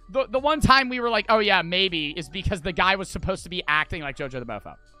 like, the one time we were like, oh yeah, maybe, is because the guy was supposed to be acting like JoJo the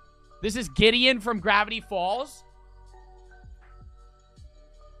Mofo. This is Gideon from Gravity Falls?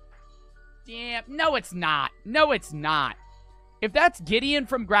 Damn, no it's not. No it's not. If that's Gideon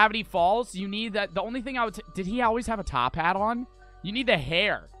from Gravity Falls, you need that, the only thing I would say, did he always have a top hat on? You need the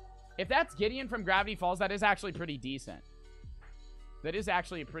hair. If that's Gideon from Gravity Falls, that is actually pretty decent. That is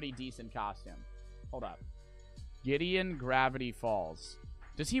actually a pretty decent costume. Hold up. Gideon Gravity Falls.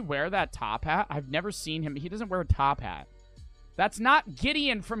 Does he wear that top hat? I've never seen him. He doesn't wear a top hat. That's not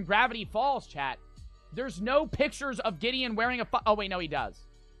Gideon from Gravity Falls, chat. There's no pictures of Gideon wearing a... Oh, wait, no, he does.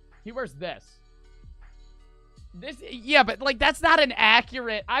 He wears this. Yeah, but, like, that's not an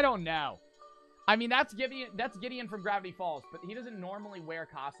accurate... I don't know. I mean, that's Gideon from Gravity Falls, but he doesn't normally wear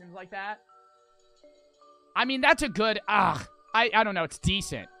costumes like that. I mean, that's a good... I don't know. It's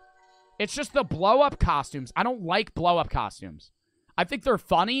decent. It's just the blow-up costumes. I don't like blow-up costumes. I think they're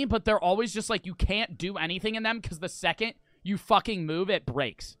funny, but they're always just like, you can't do anything in them because the second you fucking move, it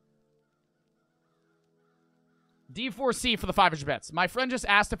breaks. D4C for the 500 bits. My friend just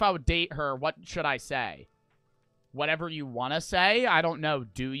asked if I would date her. What should I say? Whatever you want to say. I don't know.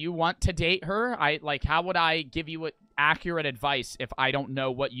 Do you want to date her? How would I give you accurate advice if I don't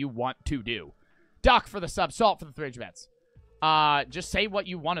know what you want to do? Duck for the sub. Salt for the 300 bits. Just say what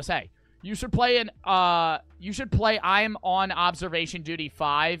you want to say. You should play I'm on Observation Duty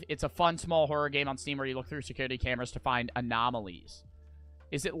 5. It's a fun, small horror game on Steam where you look through security cameras to find anomalies.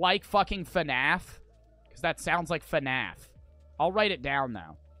 Is it like fucking FNAF? Because that sounds like FNAF. I'll write it down,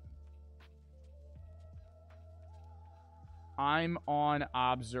 though. I'm on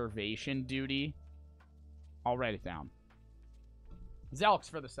Observation Duty. I'll write it down. Zelks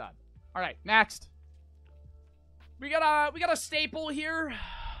for the sub. All right, next. We got a staple here.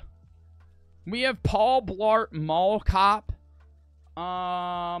 We have Paul Blart Mall Cop.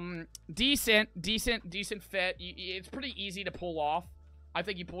 Decent fit. It's pretty easy to pull off. I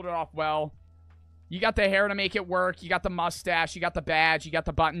think you pulled it off well. You got the hair to make it work. You got the mustache. You got the badge. You got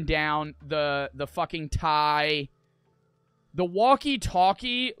the button down. The fucking tie. The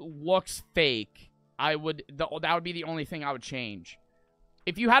walkie-talkie looks fake. That would be the only thing I would change.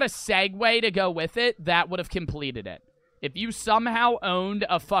 If you had a Segway to go with it, that would have completed it. If you somehow owned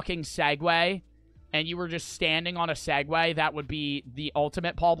a fucking Segway and you were just standing on a Segway, that would be the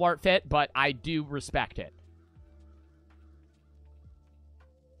ultimate Paul Blart fit, but I do respect it.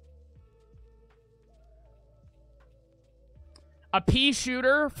 A pea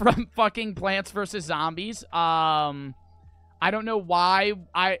shooter from fucking Plants vs. Zombies. I don't know why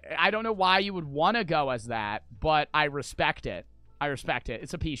I don't know why you would want to go as that, but I respect it. I respect it.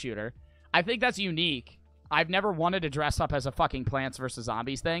 It's a pea shooter. I think that's unique. I've never wanted to dress up as a fucking Plants vs.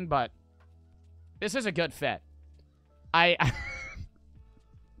 Zombies thing, but this is a good fit.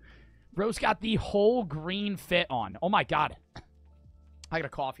 Bro's got the whole green fit on. Oh my god. I got a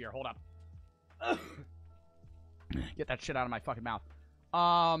cough here. Hold up. Get that shit out of my fucking mouth.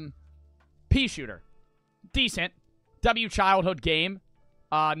 Pea shooter. Decent. W childhood game.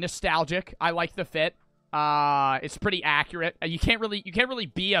 Nostalgic. I like the fit. It's pretty accurate. You can't really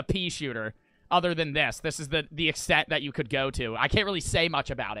be a pea shooter other than this. This is the extent that you could go to. I can't really say much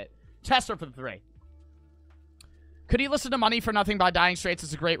about it. Tester for the 3. Could you listen to Money for Nothing by Dying Straits?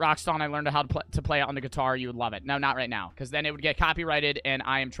 It's a great rock song. I learned how to play it on the guitar. You would love it. No, not right now, because then it would get copyrighted, and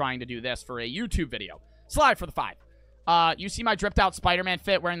I am trying to do this for a YouTube video. Slide for the 5. You see my dripped out Spider-Man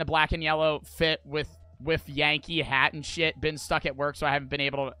fit wearing the black and yellow fit with Yankee hat and shit. Been stuck at work, so I haven't been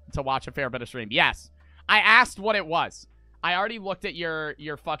able to watch a fair bit of stream. Yes. I asked what it was. I already looked at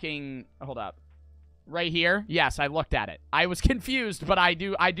your fucking... Hold up. Right here? Yes, I looked at it. I was confused, but I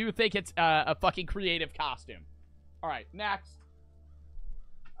do think it's a fucking creative costume. All right, next.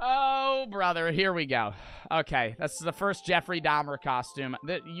 Oh, brother, here we go. Okay, that's the first Jeffrey Dahmer costume.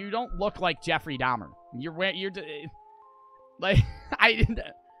 You don't look like Jeffrey Dahmer. You're like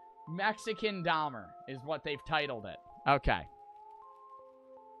Mexican Dahmer is what they've titled it. Okay.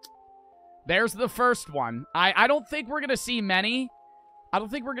 There's the first one. I don't think we're gonna see many. I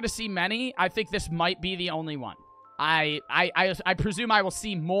think this might be the only one. I presume I will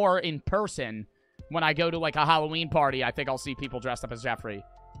see more in person when I go to, like, a Halloween party. I think I'll see people dressed up as Jeffrey.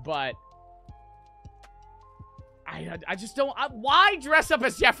 But I just don't... why dress up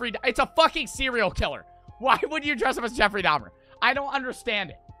as Jeffrey? It's a fucking serial killer. Why would you dress up as Jeffrey Dahmer? I don't understand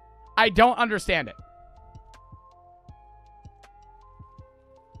it. I don't understand it.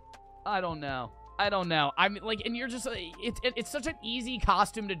 I don't know. I mean, like, and you're just... It's such an easy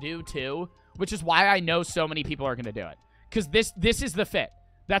costume to do, too, which is why I know so many people are going to do it. Because this is the fit.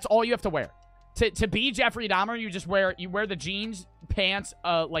 That's all you have to wear. To be Jeffrey Dahmer, you wear the jeans, pants,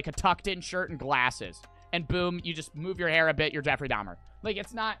 like a tucked-in shirt, and glasses. And boom, you just move your hair a bit, you're Jeffrey Dahmer. Like,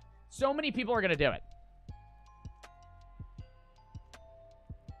 it's not... So many people are going to do it.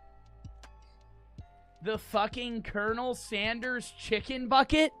 The fucking Colonel Sanders chicken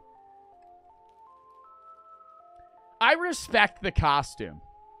bucket? I respect the costume.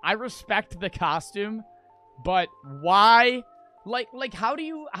 But why... Like, how do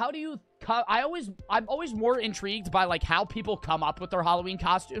you... I'm always more intrigued by, like, how people come up with their Halloween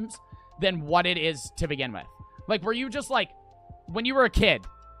costumes than what it is to begin with. Like, were you just, like, when you were a kid,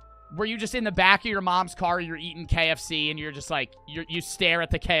 were you just in the back of your mom's car, you're eating KFC, and you're just, like, you stare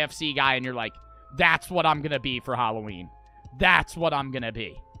at the KFC guy, and you're like, that's what I'm gonna be for Halloween. That's what I'm gonna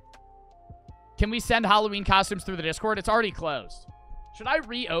be. Can we send Halloween costumes through the Discord? It's already closed. Should I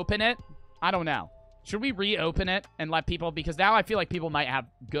reopen it? I don't know. Should we reopen it and let people... Because now I feel like people might have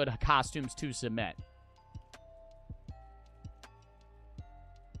good costumes to submit.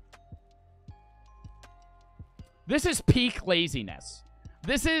 This is peak laziness.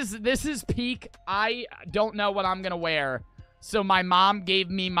 This is peak... I don't know what I'm going to wear. So my mom gave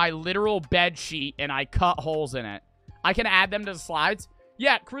me my literal bed sheet and I cut holes in it. I can add them to the slides.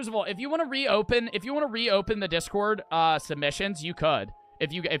 Yeah, Crucible, if you want to reopen the Discord submissions, you could.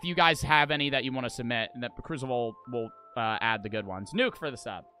 If you guys have any that you want to submit, and that Crucible will add the good ones. Nuke for the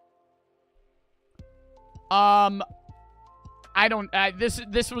sub. I don't.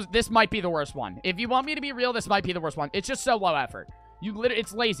 This might be the worst one. If you want me to be real, this might be the worst one. It's just so low effort.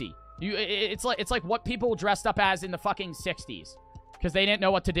 It's lazy. It's like what people dressed up as in the fucking 60s, because they didn't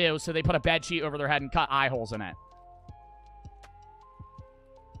know what to do, so they put a bed sheet over their head and cut eye holes in it.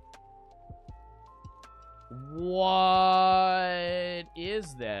 What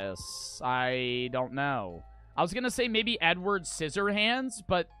is this? I don't know. I was gonna say maybe Edward Scissorhands,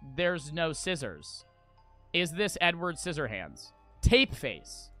 but there's no scissors. Is this Edward Scissorhands? Tape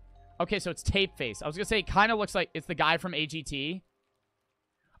Face. Okay, so it's Tape Face. I was gonna say it kind of looks like it's the guy from AGT.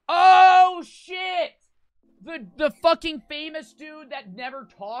 Oh, shit! The fucking famous dude that never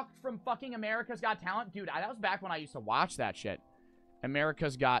talked from fucking America's Got Talent. Dude, that was back when I used to watch that shit.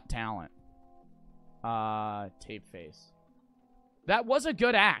 America's Got Talent. Tape Face. That was a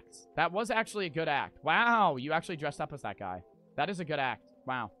good act. That was actually a good act. Wow, you actually dressed up as that guy. That is a good act.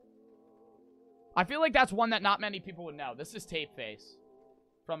 Wow. I feel like that's one that not many people would know. This is Tape Face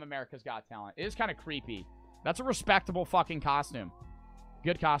from America's Got Talent. It is kind of creepy. That's a respectable fucking costume.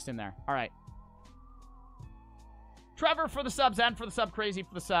 Good costume there. All right. Trevor for the sub. Zen for the sub. Crazy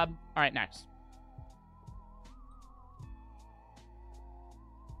for the sub. All right, next.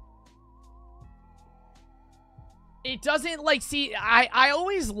 It doesn't, like, see, I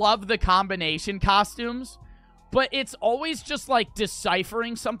always love the combination costumes, but it's always just, like,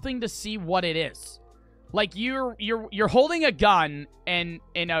 deciphering something to see what it is. Like, you're holding a gun and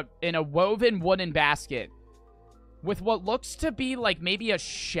in a woven wooden basket with what looks to be, like, maybe a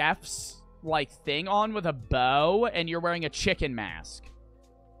chef's, like, thing on with a bow, and you're wearing a chicken mask.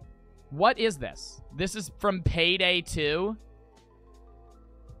 What is this? This is from Payday 2.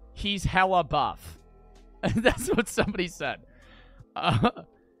 He's hella buff. That's what somebody said.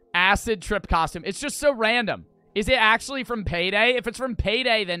 Acid trip costume. It's just so random. Is it actually from Payday? If it's from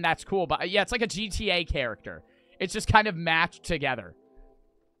Payday, then that's cool. But yeah, it's like a GTA character. It's just kind of matched together.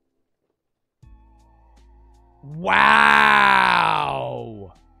 Wow.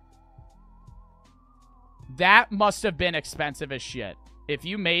 That must have been expensive as shit. If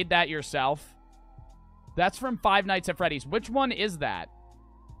you made that yourself. That's from Five Nights at Freddy's. Which one is that?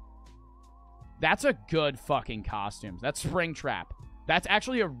 That's a good fucking costume. That's Springtrap. That's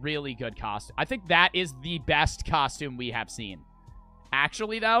actually a really good costume. I think that is the best costume we have seen.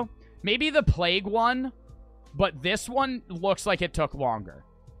 Actually, though, maybe the Plague one, but this one looks like it took longer.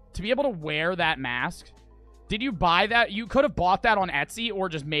 To be able to wear that mask, did you buy that? You could have bought that on Etsy or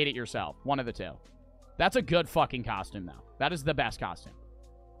just made it yourself. One of the two. That's a good fucking costume, though. That is the best costume.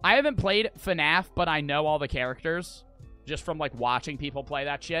 I haven't played FNAF, but I know all the characters just from, like, watching people play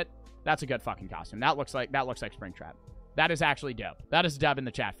that shit. That's a good fucking costume. That looks like Springtrap. That is actually dope. That is dub in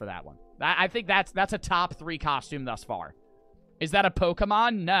the chat for that one. I think that's a top 3 costume thus far. Is that a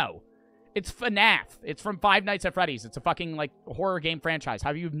Pokemon? No. It's FNAF. It's from Five Nights at Freddy's. It's a fucking, like, horror game franchise.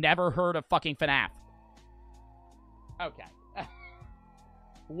 Have you never heard of fucking FNAF? Okay.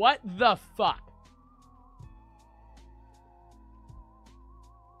 What the fuck?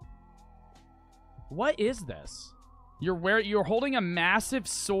 What is this? You're holding a massive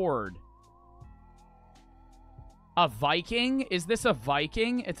sword. A Viking? Is this a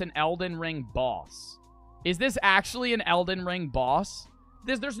Viking? It's an Elden Ring boss. Is this actually an Elden Ring boss?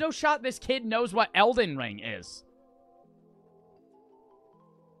 There's no shot this kid knows what Elden Ring is.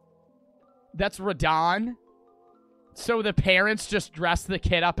 That's Radon. So the parents just dress the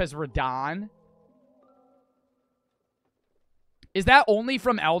kid up as Radon. Is that only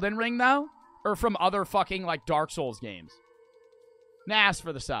from Elden Ring, though? Or from other fucking, like, Dark Souls games? Nas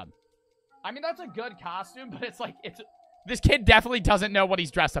for the sub. I mean, that's a good costume, but it's like, this kid definitely doesn't know what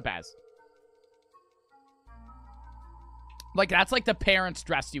he's dressed up as. Like, that's like the parents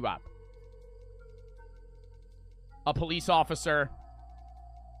dressed you up. A police officer.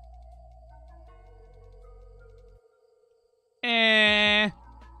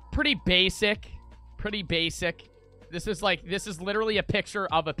 Pretty basic. Pretty basic. This is literally a picture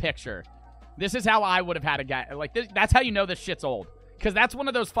of a picture. This is how I would have had a guy. Like, that's how you know this shit's old. Because that's one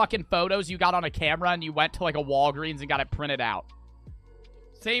of those fucking photos you got on a camera and you went to, like, a Walgreens and got it printed out.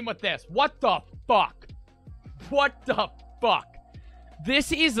 Same with this. What the fuck? What the fuck?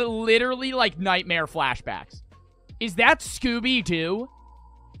 This is literally, like, nightmare flashbacks. Is that Scooby-Doo?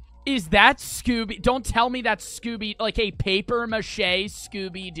 Is that Scooby? Don't tell me that's Scooby, like a paper-mache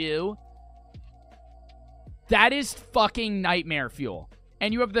Scooby-Doo. That is fucking nightmare fuel.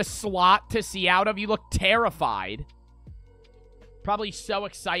 And you have the slot to see out of. You look terrified. Probably so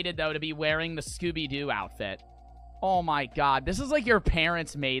excited, though, to be wearing the Scooby-Doo outfit. Oh, my God. This is like your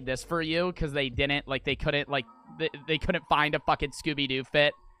parents made this for you because they didn't, like, they couldn't find a fucking Scooby-Doo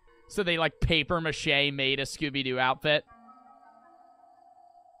fit. So they, like, paper-mache made a Scooby-Doo outfit.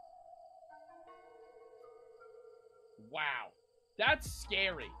 Wow. That's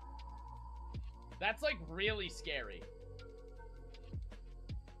scary. That's, like, really scary.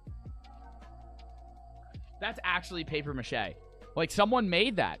 That's actually paper-mache. Like, someone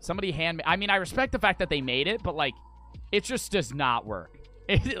made that. Somebody I mean, I respect the fact that they made it, but, like, it just does not work.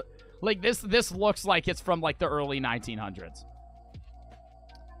 Like, this looks like it's from, like, the early 1900s.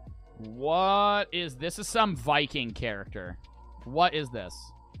 What is... This is some Viking character. What is this?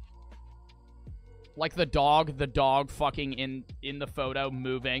 Like the dog fucking in the photo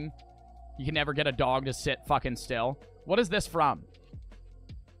moving. You can never get a dog to sit fucking still. What is this from?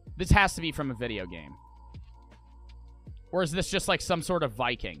 This has to be from a video game. Or is this just like some sort of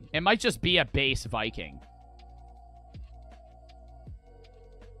Viking? It might just be a base Viking.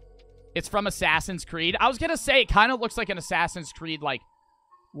 It's from Assassin's Creed. I was gonna say it kind of looks like an Assassin's Creed, like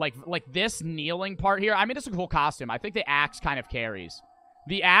this kneeling part here. I mean, it's a cool costume. I think the axe kind of carries.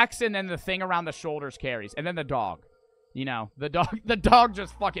 The axe and then the thing around the shoulders carries. And then the dog. You know, the dog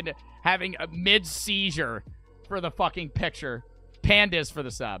just fucking having a mid-seizure for the fucking picture. Pandas for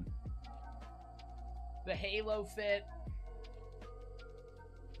the sub. The Halo fit.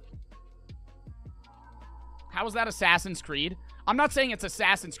 How is that Assassin's Creed? I'm not saying it's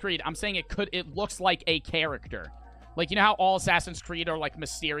Assassin's Creed. I'm saying it looks like a character. Like, you know how all Assassin's Creed are, like,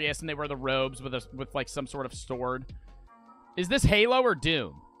 mysterious and they wear the robes with like, some sort of sword? Is this Halo or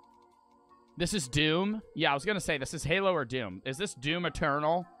Doom? This is Doom? Yeah, I was gonna say, this is Halo or Doom. Is this Doom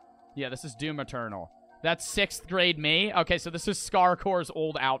Eternal? Yeah, this is Doom Eternal. That's 6th grade me? Okay, so this is Scarcore's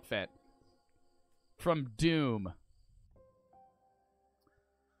old outfit. From Doom.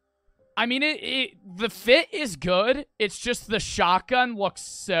 I mean, the fit is good. It's just the shotgun looks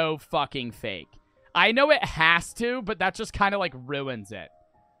so fucking fake. I know it has to, but that just kind of, like, ruins it.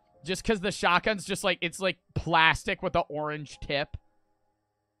 Just because the shotgun's just, like, it's, like, plastic with the orange tip.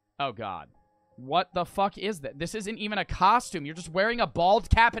 Oh, God. What the fuck is that? This isn't even a costume. You're just wearing a bald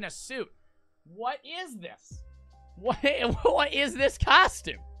cap and a suit. What is this? What is this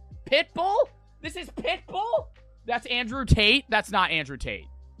costume? Pitbull? This is Pitbull? That's Andrew Tate? That's not Andrew Tate.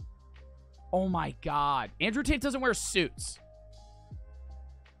 Oh, my God. Andrew Tate doesn't wear suits.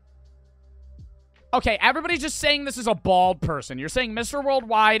 Okay, everybody's just saying this is a bald person. You're saying Mr.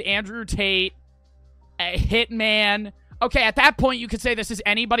 Worldwide, Andrew Tate, a Hitman. Okay, at that point, you could say this is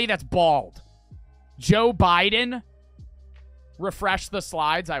anybody that's bald. Joe Biden. Refresh the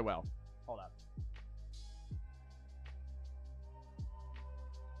slides. I will. Hold up.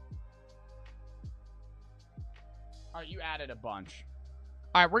 All right, you added a bunch.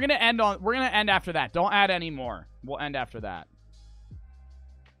 All right, we're gonna end after that. Don't add any more. We'll end after that.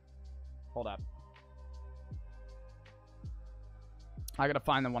 Hold up. I gotta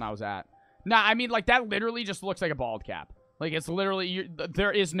find the one I was at. Nah, I mean, like, that literally just looks like a bald cap. Like, it's literally,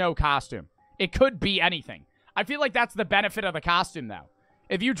 there is no costume. It could be anything. I feel like that's the benefit of the costume, though.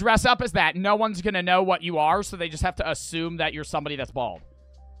 If you dress up as that, no one's gonna know what you are, so they just have to assume that you're somebody that's bald.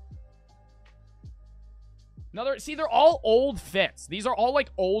 See, they're all old fits. These are all, like,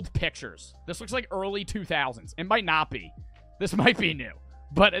 old pictures. This looks like early 2000s. It might not be. This might be new.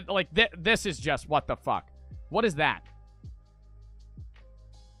 But, this is just, what the fuck? What is that?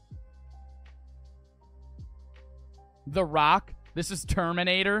 The Rock. This is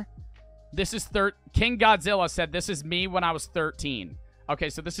Terminator. This is King Godzilla said this is me when I was 13. Okay,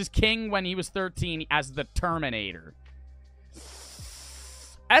 so this is King when he was 13 as the Terminator.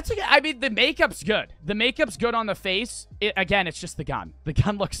 I mean, the makeup's good. The makeup's good on the face. Again, it's just the gun. The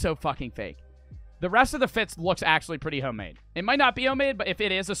gun looks so fucking fake. The rest of the fits looks actually pretty homemade. It might not be homemade, but if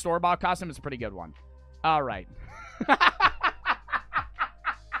it is a store-bought costume, it's a pretty good one. All right.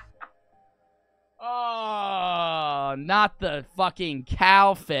 Oh, not the fucking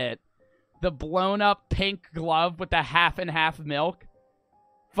cow fit. The blown-up pink glove with the half-and-half milk.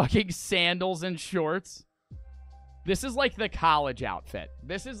 Fucking sandals and shorts. This is like the college outfit.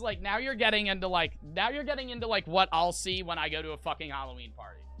 This is like, now you're getting into like what I'll see when I go to a fucking Halloween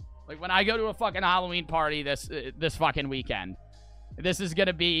party. Like when I go to a fucking Halloween party this fucking weekend. This is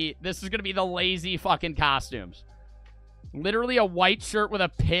gonna be the lazy fucking costumes. Literally a white shirt with a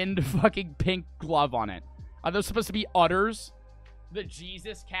pinned fucking pink glove on it. Are those supposed to be udders? The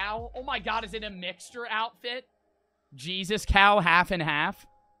Jesus cow? Oh my God, is it a mixture outfit? Jesus cow half and half?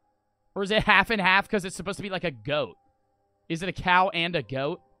 Or is it half and half because it's supposed to be like a goat? Is it a cow and a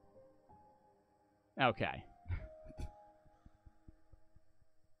goat? Okay.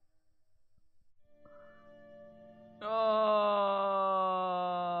 Oh,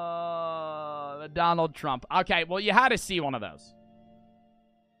 the Donald Trump. Okay, well, you had to see one of those.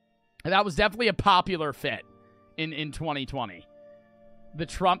 That was definitely a popular fit in 2020. The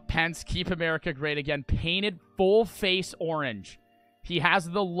Trump-Pence Keep America Great Again painted full face orange. He has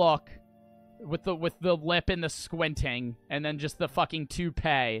the look with the lip and the squinting, and then just the fucking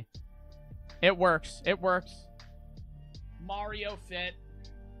toupee. It works. It works. Mario fit.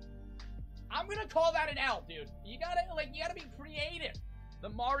 I'm gonna call that an L, dude. You gotta be creative. The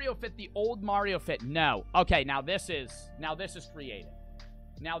Mario fit, the old Mario fit. No. Okay, now this is creative.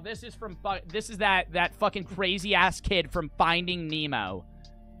 Now this is that fucking crazy ass kid from Finding Nemo.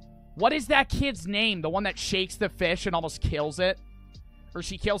 What is that kid's name? The one that shakes the fish and almost kills it? Or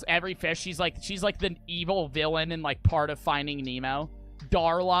she kills every fish. She's like the evil villain in like part of Finding Nemo.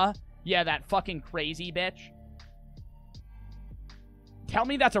 Darla. Yeah, that fucking crazy bitch. Tell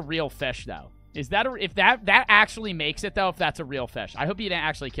me that's a real fish though. Is that if that actually makes it though? If that's a real fish, I hope you didn't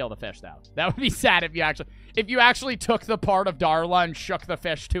actually kill the fish though. That would be sad if you actually took the part of Darla and shook the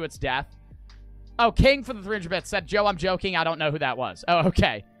fish to its death. Oh, King for the 300 bits said, Joe, I'm joking. I don't know who that was. Oh,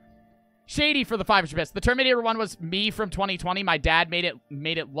 okay. Shady for the 500 bits. The Terminator one was me from 2020. My dad made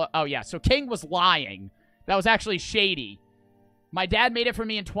it look. Oh yeah. So King was lying. That was actually Shady. My dad made it for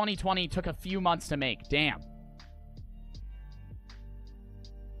me in 2020. Took a few months to make. Damn.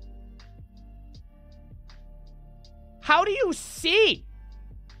 How do you see?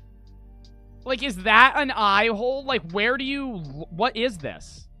 Like, is that an eye hole? Like, where do you... What is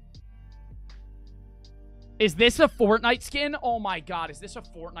this? Is this a Fortnite skin? Oh my god, is this a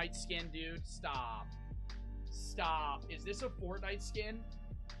Fortnite skin, dude? Stop. Stop. Is this a Fortnite skin?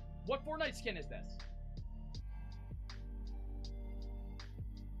 What Fortnite skin is this?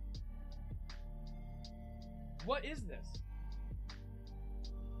 What is this?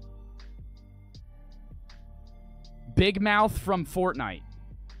 Big Mouth from Fortnite.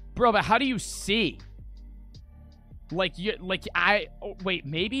 Bro, but how do you see? Like, wait,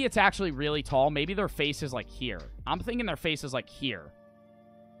 maybe it's actually really tall. Maybe their face is, like, here. I'm thinking their face is, like, here.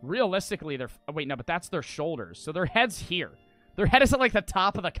 Realistically, they're... Oh, wait, no, but that's their shoulders. So their head's here. Their head is at, like, the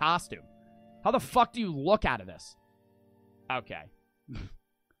top of the costume. How the fuck do you look out of this? Okay.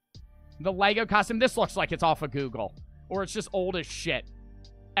 The Lego costume, this looks like it's off of Google. Or it's just old as shit.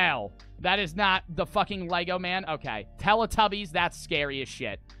 L. That is not the fucking Lego man? Okay. Teletubbies, that's scary as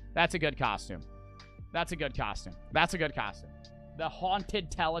shit. That's a good costume. That's a good costume. That's a good costume. The haunted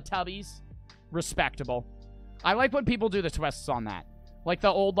Teletubbies, respectable. I like when people do the twists on that. Like the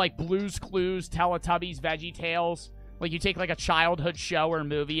old, like, Blue's Clues, Teletubbies, Veggie Tales. Like, you take, like, a childhood show or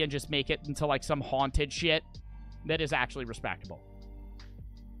movie and just make it into, like, some haunted shit. That is actually respectable.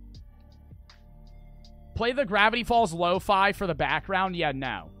 Play the Gravity Falls lo-fi for the background? Yeah,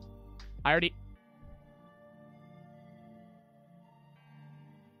 no. I already...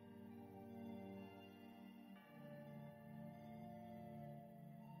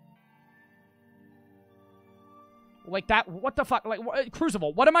 Like that, what the fuck? Like,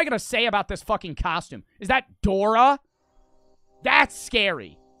 Crucible, what am I gonna say about this fucking costume? Is that Dora? That's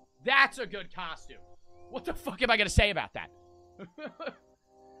scary. That's a good costume. What the fuck am I gonna say about that?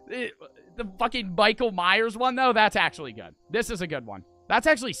 The fucking Michael Myers one, though, that's actually good. This is a good one. That's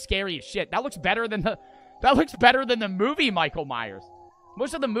actually scary as shit. That looks better than the movie Michael Myers.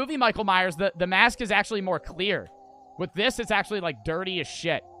 Most of the movie Michael Myers, the mask is actually more clear. With this, it's actually, like, dirty as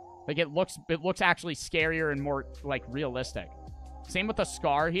shit. Like, it looks actually scarier and more, like, realistic. Same with the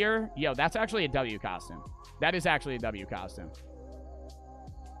scar here. Yo, that's actually a W costume. That is actually a W costume.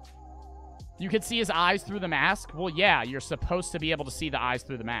 You can see his eyes through the mask? Well, yeah, you're supposed to be able to see the eyes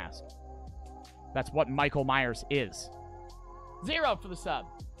through the mask. That's what Michael Myers is. 0 for the sub.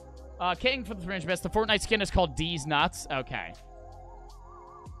 King for the 300 bits. The Fortnite skin is called D's Nuts. Okay.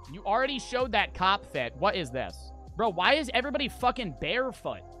 You already showed that cop fit. What is this? Bro, why is everybody fucking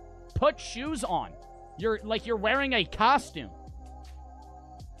barefoot? Put shoes on. You're wearing a costume.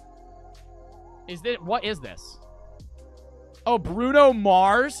 What is this? Oh, Bruno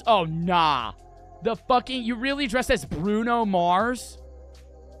Mars? Oh, nah. You really dressed as Bruno Mars?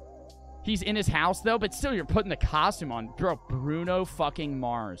 He's in his house, though, but still, you're putting the costume on. Bro, Bruno fucking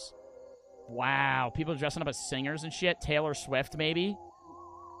Mars. Wow. People dressing up as singers and shit. Taylor Swift, maybe?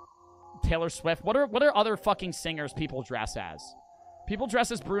 Taylor Swift. What are other fucking singers people dress as? People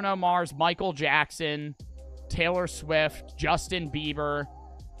dress as Bruno Mars, Michael Jackson, Taylor Swift, Justin Bieber.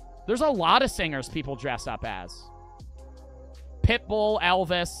 There's a lot of singers people dress up as. Pitbull,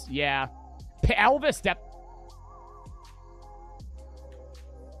 Elvis, yeah. Elvis,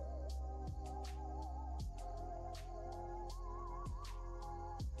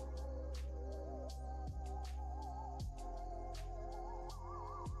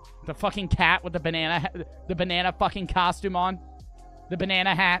 the fucking cat with the banana fucking costume on. The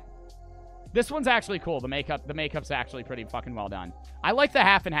banana hat. This one's actually cool. The makeup's actually pretty fucking well done. I like the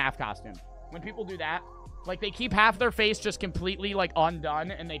half and half costume. When people do that, like, they keep half their face just completely, like,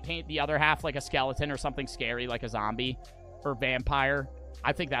 undone, and they paint the other half like a skeleton or something scary, like a zombie or vampire.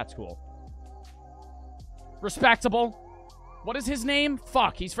 I think that's cool. Respectable. What is his name?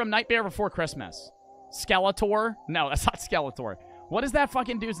 Fuck, he's from Nightmare Before Christmas. Skeletor? No, that's not Skeletor. What is that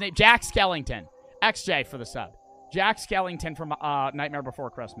fucking dude's name? Jack Skellington. XJ for the sub. Jack Skellington from Nightmare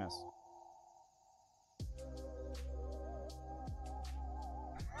Before Christmas.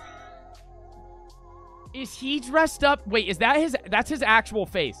 Is he dressed up? Wait, is that his... That's his actual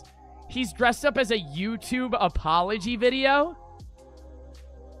face. He's dressed up as a YouTube apology video?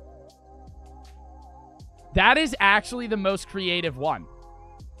 That is actually the most creative one.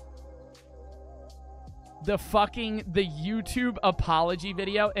 The YouTube apology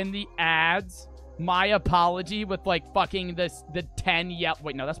video and the ads... My apology with, like, fucking the 10 yellow...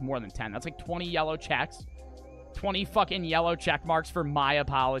 Wait, no, that's more than 10. That's, like, 20 yellow checks. 20 fucking yellow check marks for my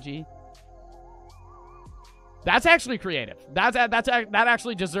apology. That's actually creative. That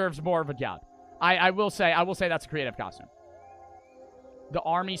actually deserves more of a job. I will say that's a creative costume. The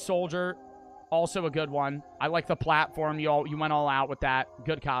army soldier, also a good one. I like the platform. You went all out with that.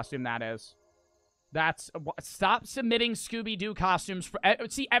 Good costume, that is. Stop submitting Scooby-Doo costumes.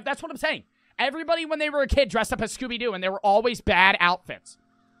 See, that's what I'm saying. Everybody, when they were a kid, dressed up as Scooby-Doo, and they were always bad outfits.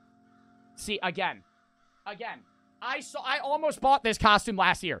 See, again. I almost bought this costume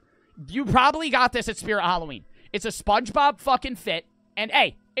last year. You probably got this at Spirit Halloween. It's a SpongeBob fucking fit, and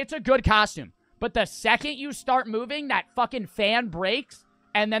hey, it's a good costume. But the second you start moving, that fucking fan breaks,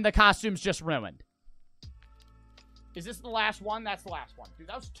 and then the costume's just ruined. Is this the last one? That's the last one. Dude,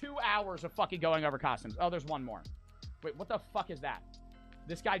 that was 2 hours of fucking going over costumes. Oh, there's one more. Wait, what the fuck is that?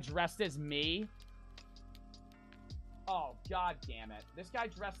 This guy dressed as me? Oh, god damn it. This guy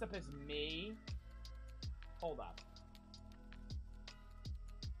dressed up as me? Hold up.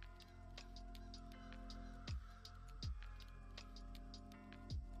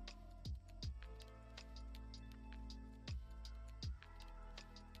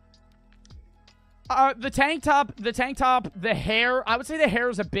 The tank top, the hair, I would say the hair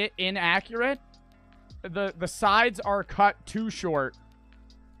is a bit inaccurate. The sides are cut too short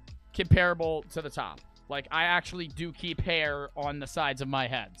comparable to the top. Like, I actually do keep hair on the sides of my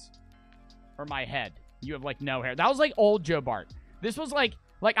heads. Or my head. You have, like, no hair. That was, like, old Joe Bart. This was, like,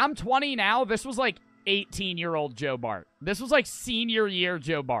 I'm 20 now. This was, like, 18-year-old Joe Bart. This was, like, senior year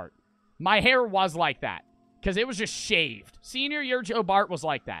Joe Bart. My hair was like that. Because it was just shaved. Senior year Joe Bart was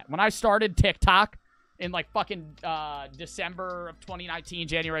like that. When I started TikTok in, like, fucking December of 2019,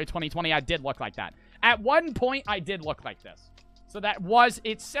 January 2020, I did look like that. At one point, I did look like this. So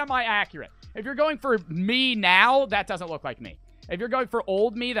it's semi-accurate. If you're going for me now, that doesn't look like me. If you're going for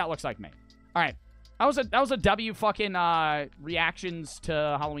old me, that looks like me. All right. That was a W fucking reactions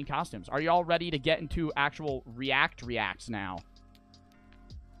to Halloween costumes. Are you all ready to get into actual reacts now?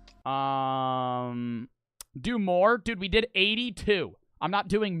 Do more? Dude, we did 82. I'm not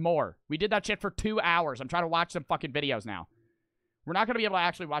doing more. We did that shit for 2 hours. I'm trying to watch some fucking videos now. We're not going to be able to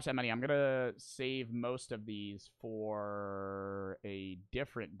actually watch that many. I'm going to save most of these for a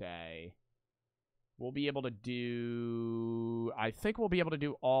different day. We'll be able to do... I think we'll be able to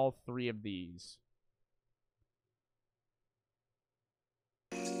do all 3 of these.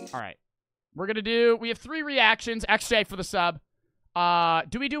 All right. We're going to do... We have 3 reactions. XJ for the sub.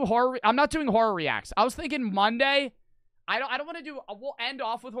 Do we do horror? I'm not doing horror reacts. I was thinking Monday. I don't want to do. We'll end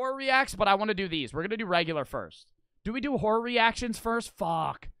off with horror reacts, but I want to do these. We're gonna do regular first. Do we do horror reactions first?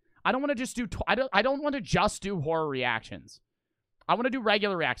 Fuck. I don't want to just do. I don't want to just do horror reactions. I want to do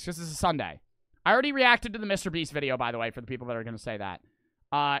regular reacts because this is Sunday. I already reacted to the Mr. Beast video, by the way, for the people that are gonna say that.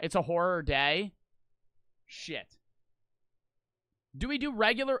 It's a horror day. Shit. Do we do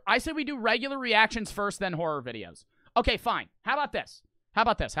regular? I said we do regular reactions first, then horror videos. Okay, fine. How about this?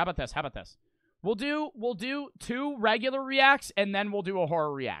 We'll do 2 regular reacts, and then we'll do a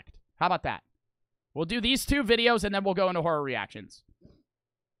horror react. How about that? We'll do these 2 videos, and then we'll go into horror reactions.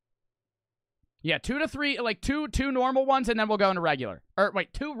 Yeah, 2 to 3, like two normal ones, and then we'll go into regular. Or,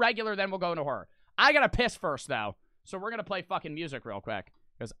 wait, 2 regular, then we'll go into horror. I gotta piss first, though, so we're gonna play fucking music real quick,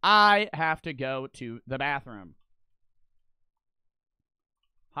 because I have to go to the bathroom.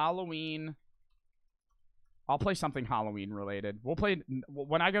 Halloween... I'll play something Halloween-related. We'll play...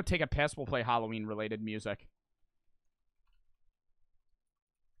 When I go take a piss, we'll play Halloween-related music.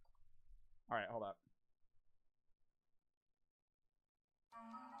 Alright, hold up.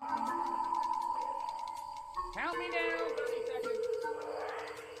 Count me down, 30 seconds.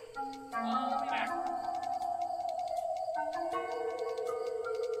 I'll be back.